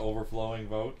 Can you have an overflowing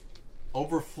vote?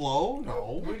 Overflow?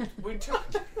 No. We took.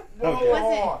 Okay.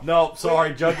 Whoa. No,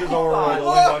 sorry, judges over only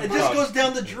What? one It just cup. goes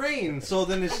down the drain, so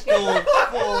then it's still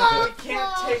full. We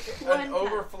can't take One an cup.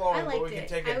 overflowing, I but liked we can it.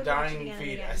 take I a would watch it dying again and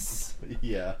again. fetus.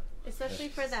 Yeah. Especially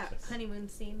for that honeymoon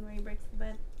scene where he breaks the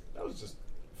bed. That was just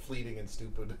fleeting and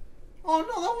stupid. Oh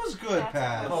no, that was good,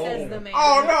 Pat. Oh. Says the man.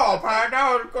 Oh no, Pat,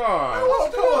 that was good.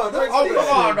 Oh, come on, that's Oh, decent.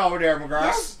 come on over there,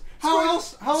 McGrath. How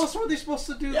else were they supposed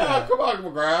to do Yeah, that? come on, I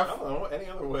McGrath. don't know, any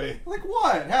other way. Like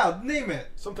what? How? Name it.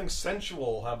 Something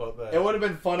sensual, how about that? It would have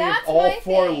been funny That's if all my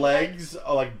four thing, legs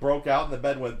like broke out and the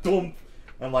bed went thump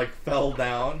and like fell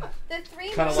down. The three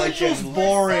Kinda like movies in were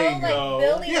boring, so, like, though.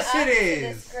 building Yes, up it to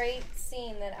is. this great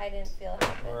scene that I didn't feel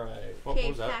happened. Alright. What Okay,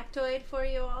 was that? factoid for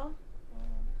you all.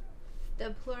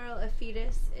 The plural of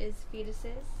fetus is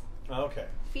fetuses. Okay.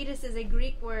 Fetus is a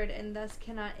Greek word and thus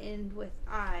cannot end with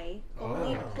I.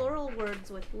 Only Oh. plural words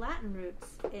with Latin roots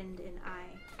end in I.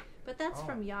 But that's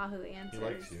from Yahoo Answers.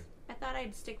 likes you. I thought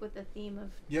I'd stick with the theme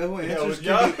of Yahoo Yeah, Answers. with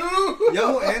Yahoo!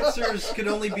 Yahoo Answers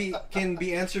can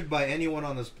be answered by anyone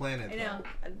on this planet. I know,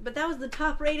 but that was the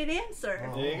top-rated answer.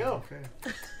 Oh, There you go. Okay.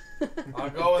 I'll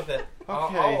go with it.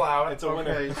 Okay. I'll allow it. It's a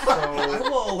winner. Okay, I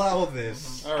so will allow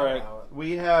this. All right.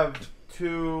 we have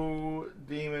 2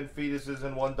 demon fetuses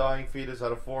and 1 dying fetus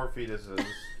out of 4 fetuses.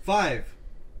 5.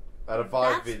 Out of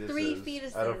 5 That's fetuses. 3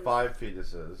 fetuses. Out of 5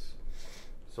 fetuses.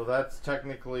 So that's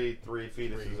technically 3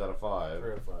 fetuses 3. out of 5.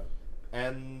 3 out of 5.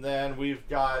 And then we've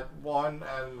got 1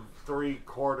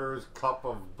 3/4 cup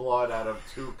of blood out of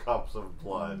 2 cups of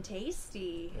blood.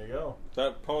 Tasty. There you go.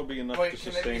 That'd probably be enough Wait, to can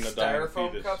it sustain be a dying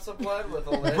styrofoam fetus. cups of blood with a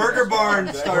lid? Burger Barn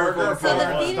Exactly. styrofoam. So the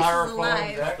cup. fetus is Styrofoam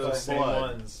alive. cup of Those same blood.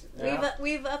 ones. Yeah.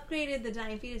 We've upgraded the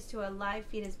dying fetus to a live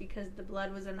fetus because the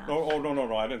blood was enough. Oh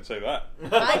no! I didn't say that.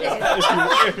 I did.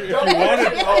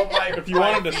 If you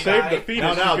wanted to save the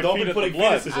fetus, Now, you could don't feed be it putting the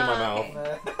blood. fetuses in my mouth.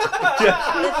 Okay.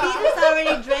 The fetus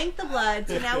already drank the blood,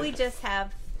 so now we just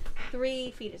have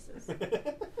 3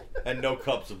 fetuses And no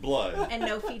cups of blood. and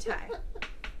no feti.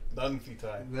 None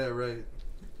feti. Yeah, right.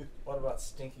 What about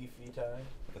stinky feti?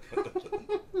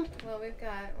 Well, we've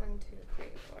got 1, 2, 3,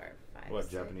 4, 5. What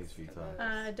 6 Japanese feet of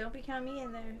are? those. Don't be counting me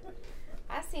in there.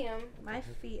 I see them. My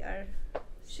feet are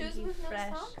Shoes stinky with no fresh.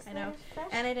 socks? I know. They're fresh.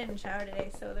 And I didn't shower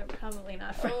today, so they're probably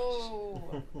not fresh.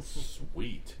 Oh.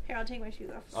 Sweet. Here, I'll take my shoes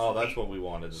off. Oh, that's what we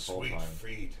wanted this whole Sweet time.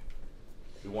 feet.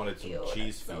 We wanted some Ew,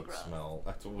 cheese that's so feet gross. smell.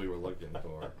 That's what we were looking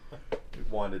for. We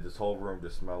wanted this whole room to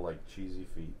smell like cheesy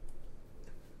feet.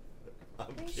 I'm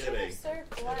They should have kidding. served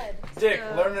blood. Dick,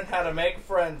 So- learning how to make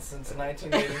friends since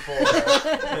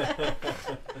 1984.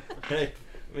 Hey,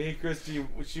 me and Christy,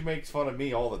 she makes fun of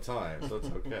me all the time, so it's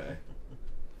okay.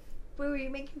 Wait, were you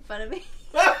making fun of me?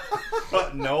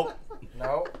 Nope.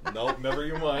 Nope. Nope, never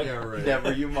you mind. Yeah, right.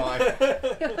 Never you mind.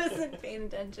 I wasn't paying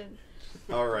attention.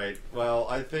 Alright, well,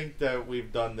 I think that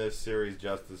we've done this series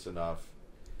justice enough.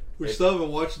 We It- still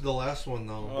haven't watched the last one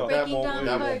though. But Breaking Dawn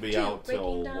that won't Part be 2. out till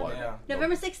Breaking Dawn. what? Yeah.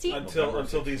 November 16th.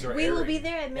 Until these are We will airing. be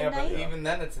there at Yeah, but midnight. even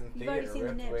then it's in You've theater. already seen We the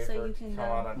have to nip, wait so for it you to can come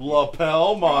go. out on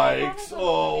Lapel mics.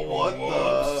 Oh, what I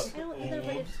the? don't either,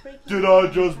 but it's breaking. Did I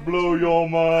just blow your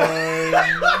mind?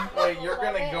 Wait, you're Love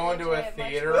gonna it, go into enjoy a it much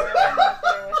theater more and than if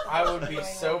there was I something would be going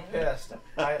so on. pissed.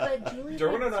 But Julie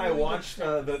Derwin and likes I really watched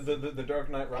good stuff. the Dark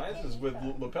Knight Rises with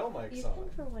lapel mics You on. can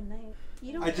for one night.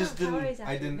 You don't I just count didn't. calories I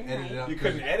after didn't midnight. edit it out. You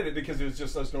couldn't edit it because it was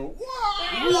just us going,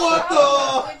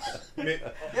 What the?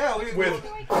 Yeah, with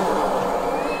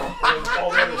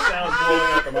all the other sounds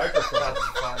blowing out the microphone. That's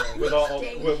funny. With all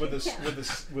with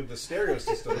the stereo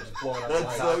system just blowing out the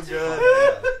That's mic. so good.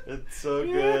 It's so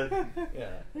good. Yeah.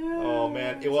 Oh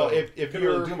man. Well, if couldn't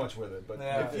you're really do much with it, but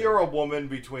Yeah. if you're a woman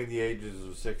between the ages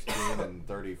of 16 and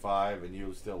 35 and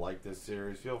you still like this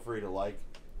series, feel free to like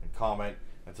and comment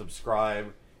and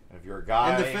subscribe. And if you're a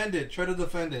guy, And defend it. Try to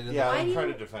defend it. yeah, Why I'm do trying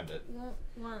you to defend it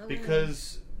want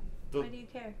because why do you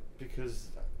care? because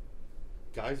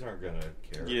guys aren't gonna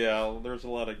care. Yeah, there's a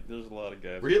lot of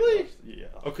guys. Really? Yeah.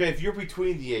 Okay, if you're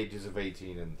between the ages of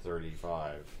 18 and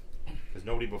 35, because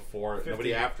nobody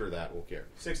 50. after that will care.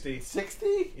 60.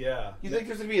 60? Yeah. You think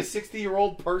there's gonna be a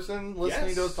 60-year-old person listening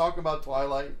Yes. to us talk about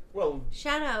Twilight? Well,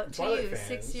 Shout out to Twilight you, fans.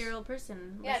 6-year-old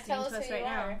person Yeah, listening tell to us us who right you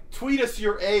now. are. Tweet us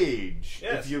your age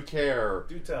Yes. if you care.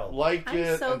 do tell. Like I'm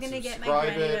it so and gonna get my subscribe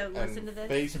granny it to and listen to this.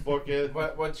 Facebook it.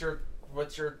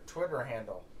 What's your Twitter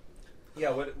handle?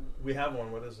 Yeah, what we have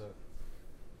one. What is it?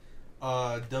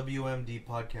 WMD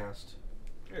podcast.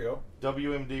 There you go.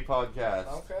 WMD Podcast.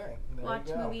 Okay. There Watch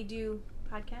you go. Movie Do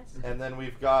podcast. And then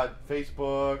we've got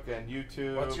Facebook and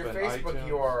YouTube. What's your and Facebook iTunes.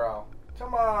 URL?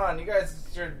 Come on, you guys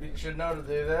should know to do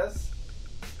this.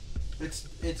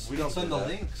 It's We don't it's on do the that.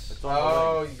 links. It's on the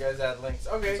Oh, link. you guys add links.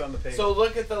 Okay. It's on the page. So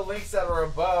look at the links that are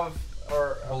above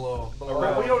or Below.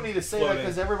 Right, we don't need to say that Floating.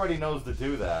 because everybody knows to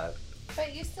do that.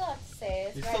 But you still have to say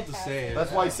it. You It's still right have to past say it.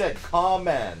 That's why I said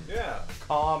comment. Yeah.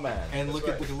 Comment. And That's look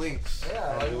right. at the links.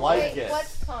 Yeah. And Like, like Wait, it.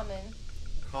 what's common?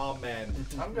 Comment.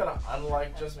 I'm gonna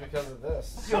unlike just because of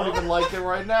this. You don't even like it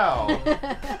right now.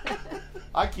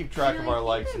 I keep track You of know, I our think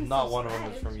likes, I'm and not one of them is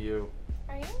subscribed. from you.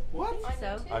 Are you? What? On So?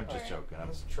 YouTube I'm just or- joking.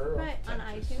 That's true. Right, on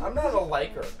iTunes. I'm not a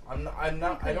liker. I'm not. I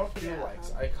couldn't don't do figure out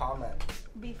likes. how. I comment.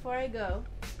 Before I go,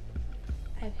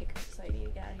 I have hiccups, so I need to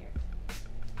get out of here.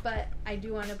 But I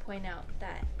do want to point out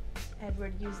that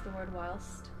Edward used the word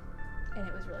whilst, and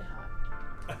it was really hot.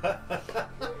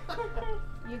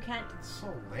 You can't. So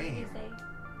What did you lame. say?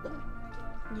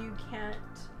 You can't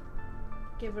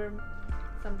give her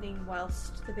something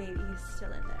whilst the baby is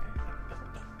still in there.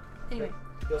 Anyway,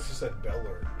 He also said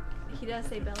Beller. he does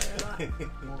say Bella a lot.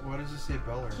 Why does it say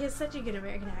Beller? He has such a good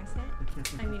American accent.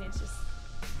 I mean, it's just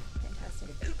fantastic.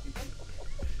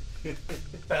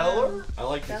 Beller? I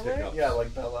like these Beller? hiccups. Yeah,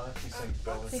 like Bella. He's saying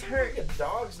Bella. They hurt. Look at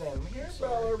dog's name. Here,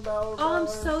 Beller, Beller. Oh, I'm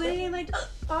Beller. so eating my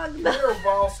dog. Here,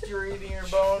 whilst you're eating your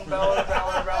bone, Beller,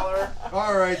 Beller, Beller.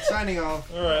 All right, signing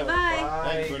off. All right. Bye.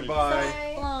 Thanks, Bye.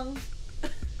 goodbye. So long.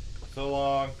 So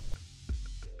long.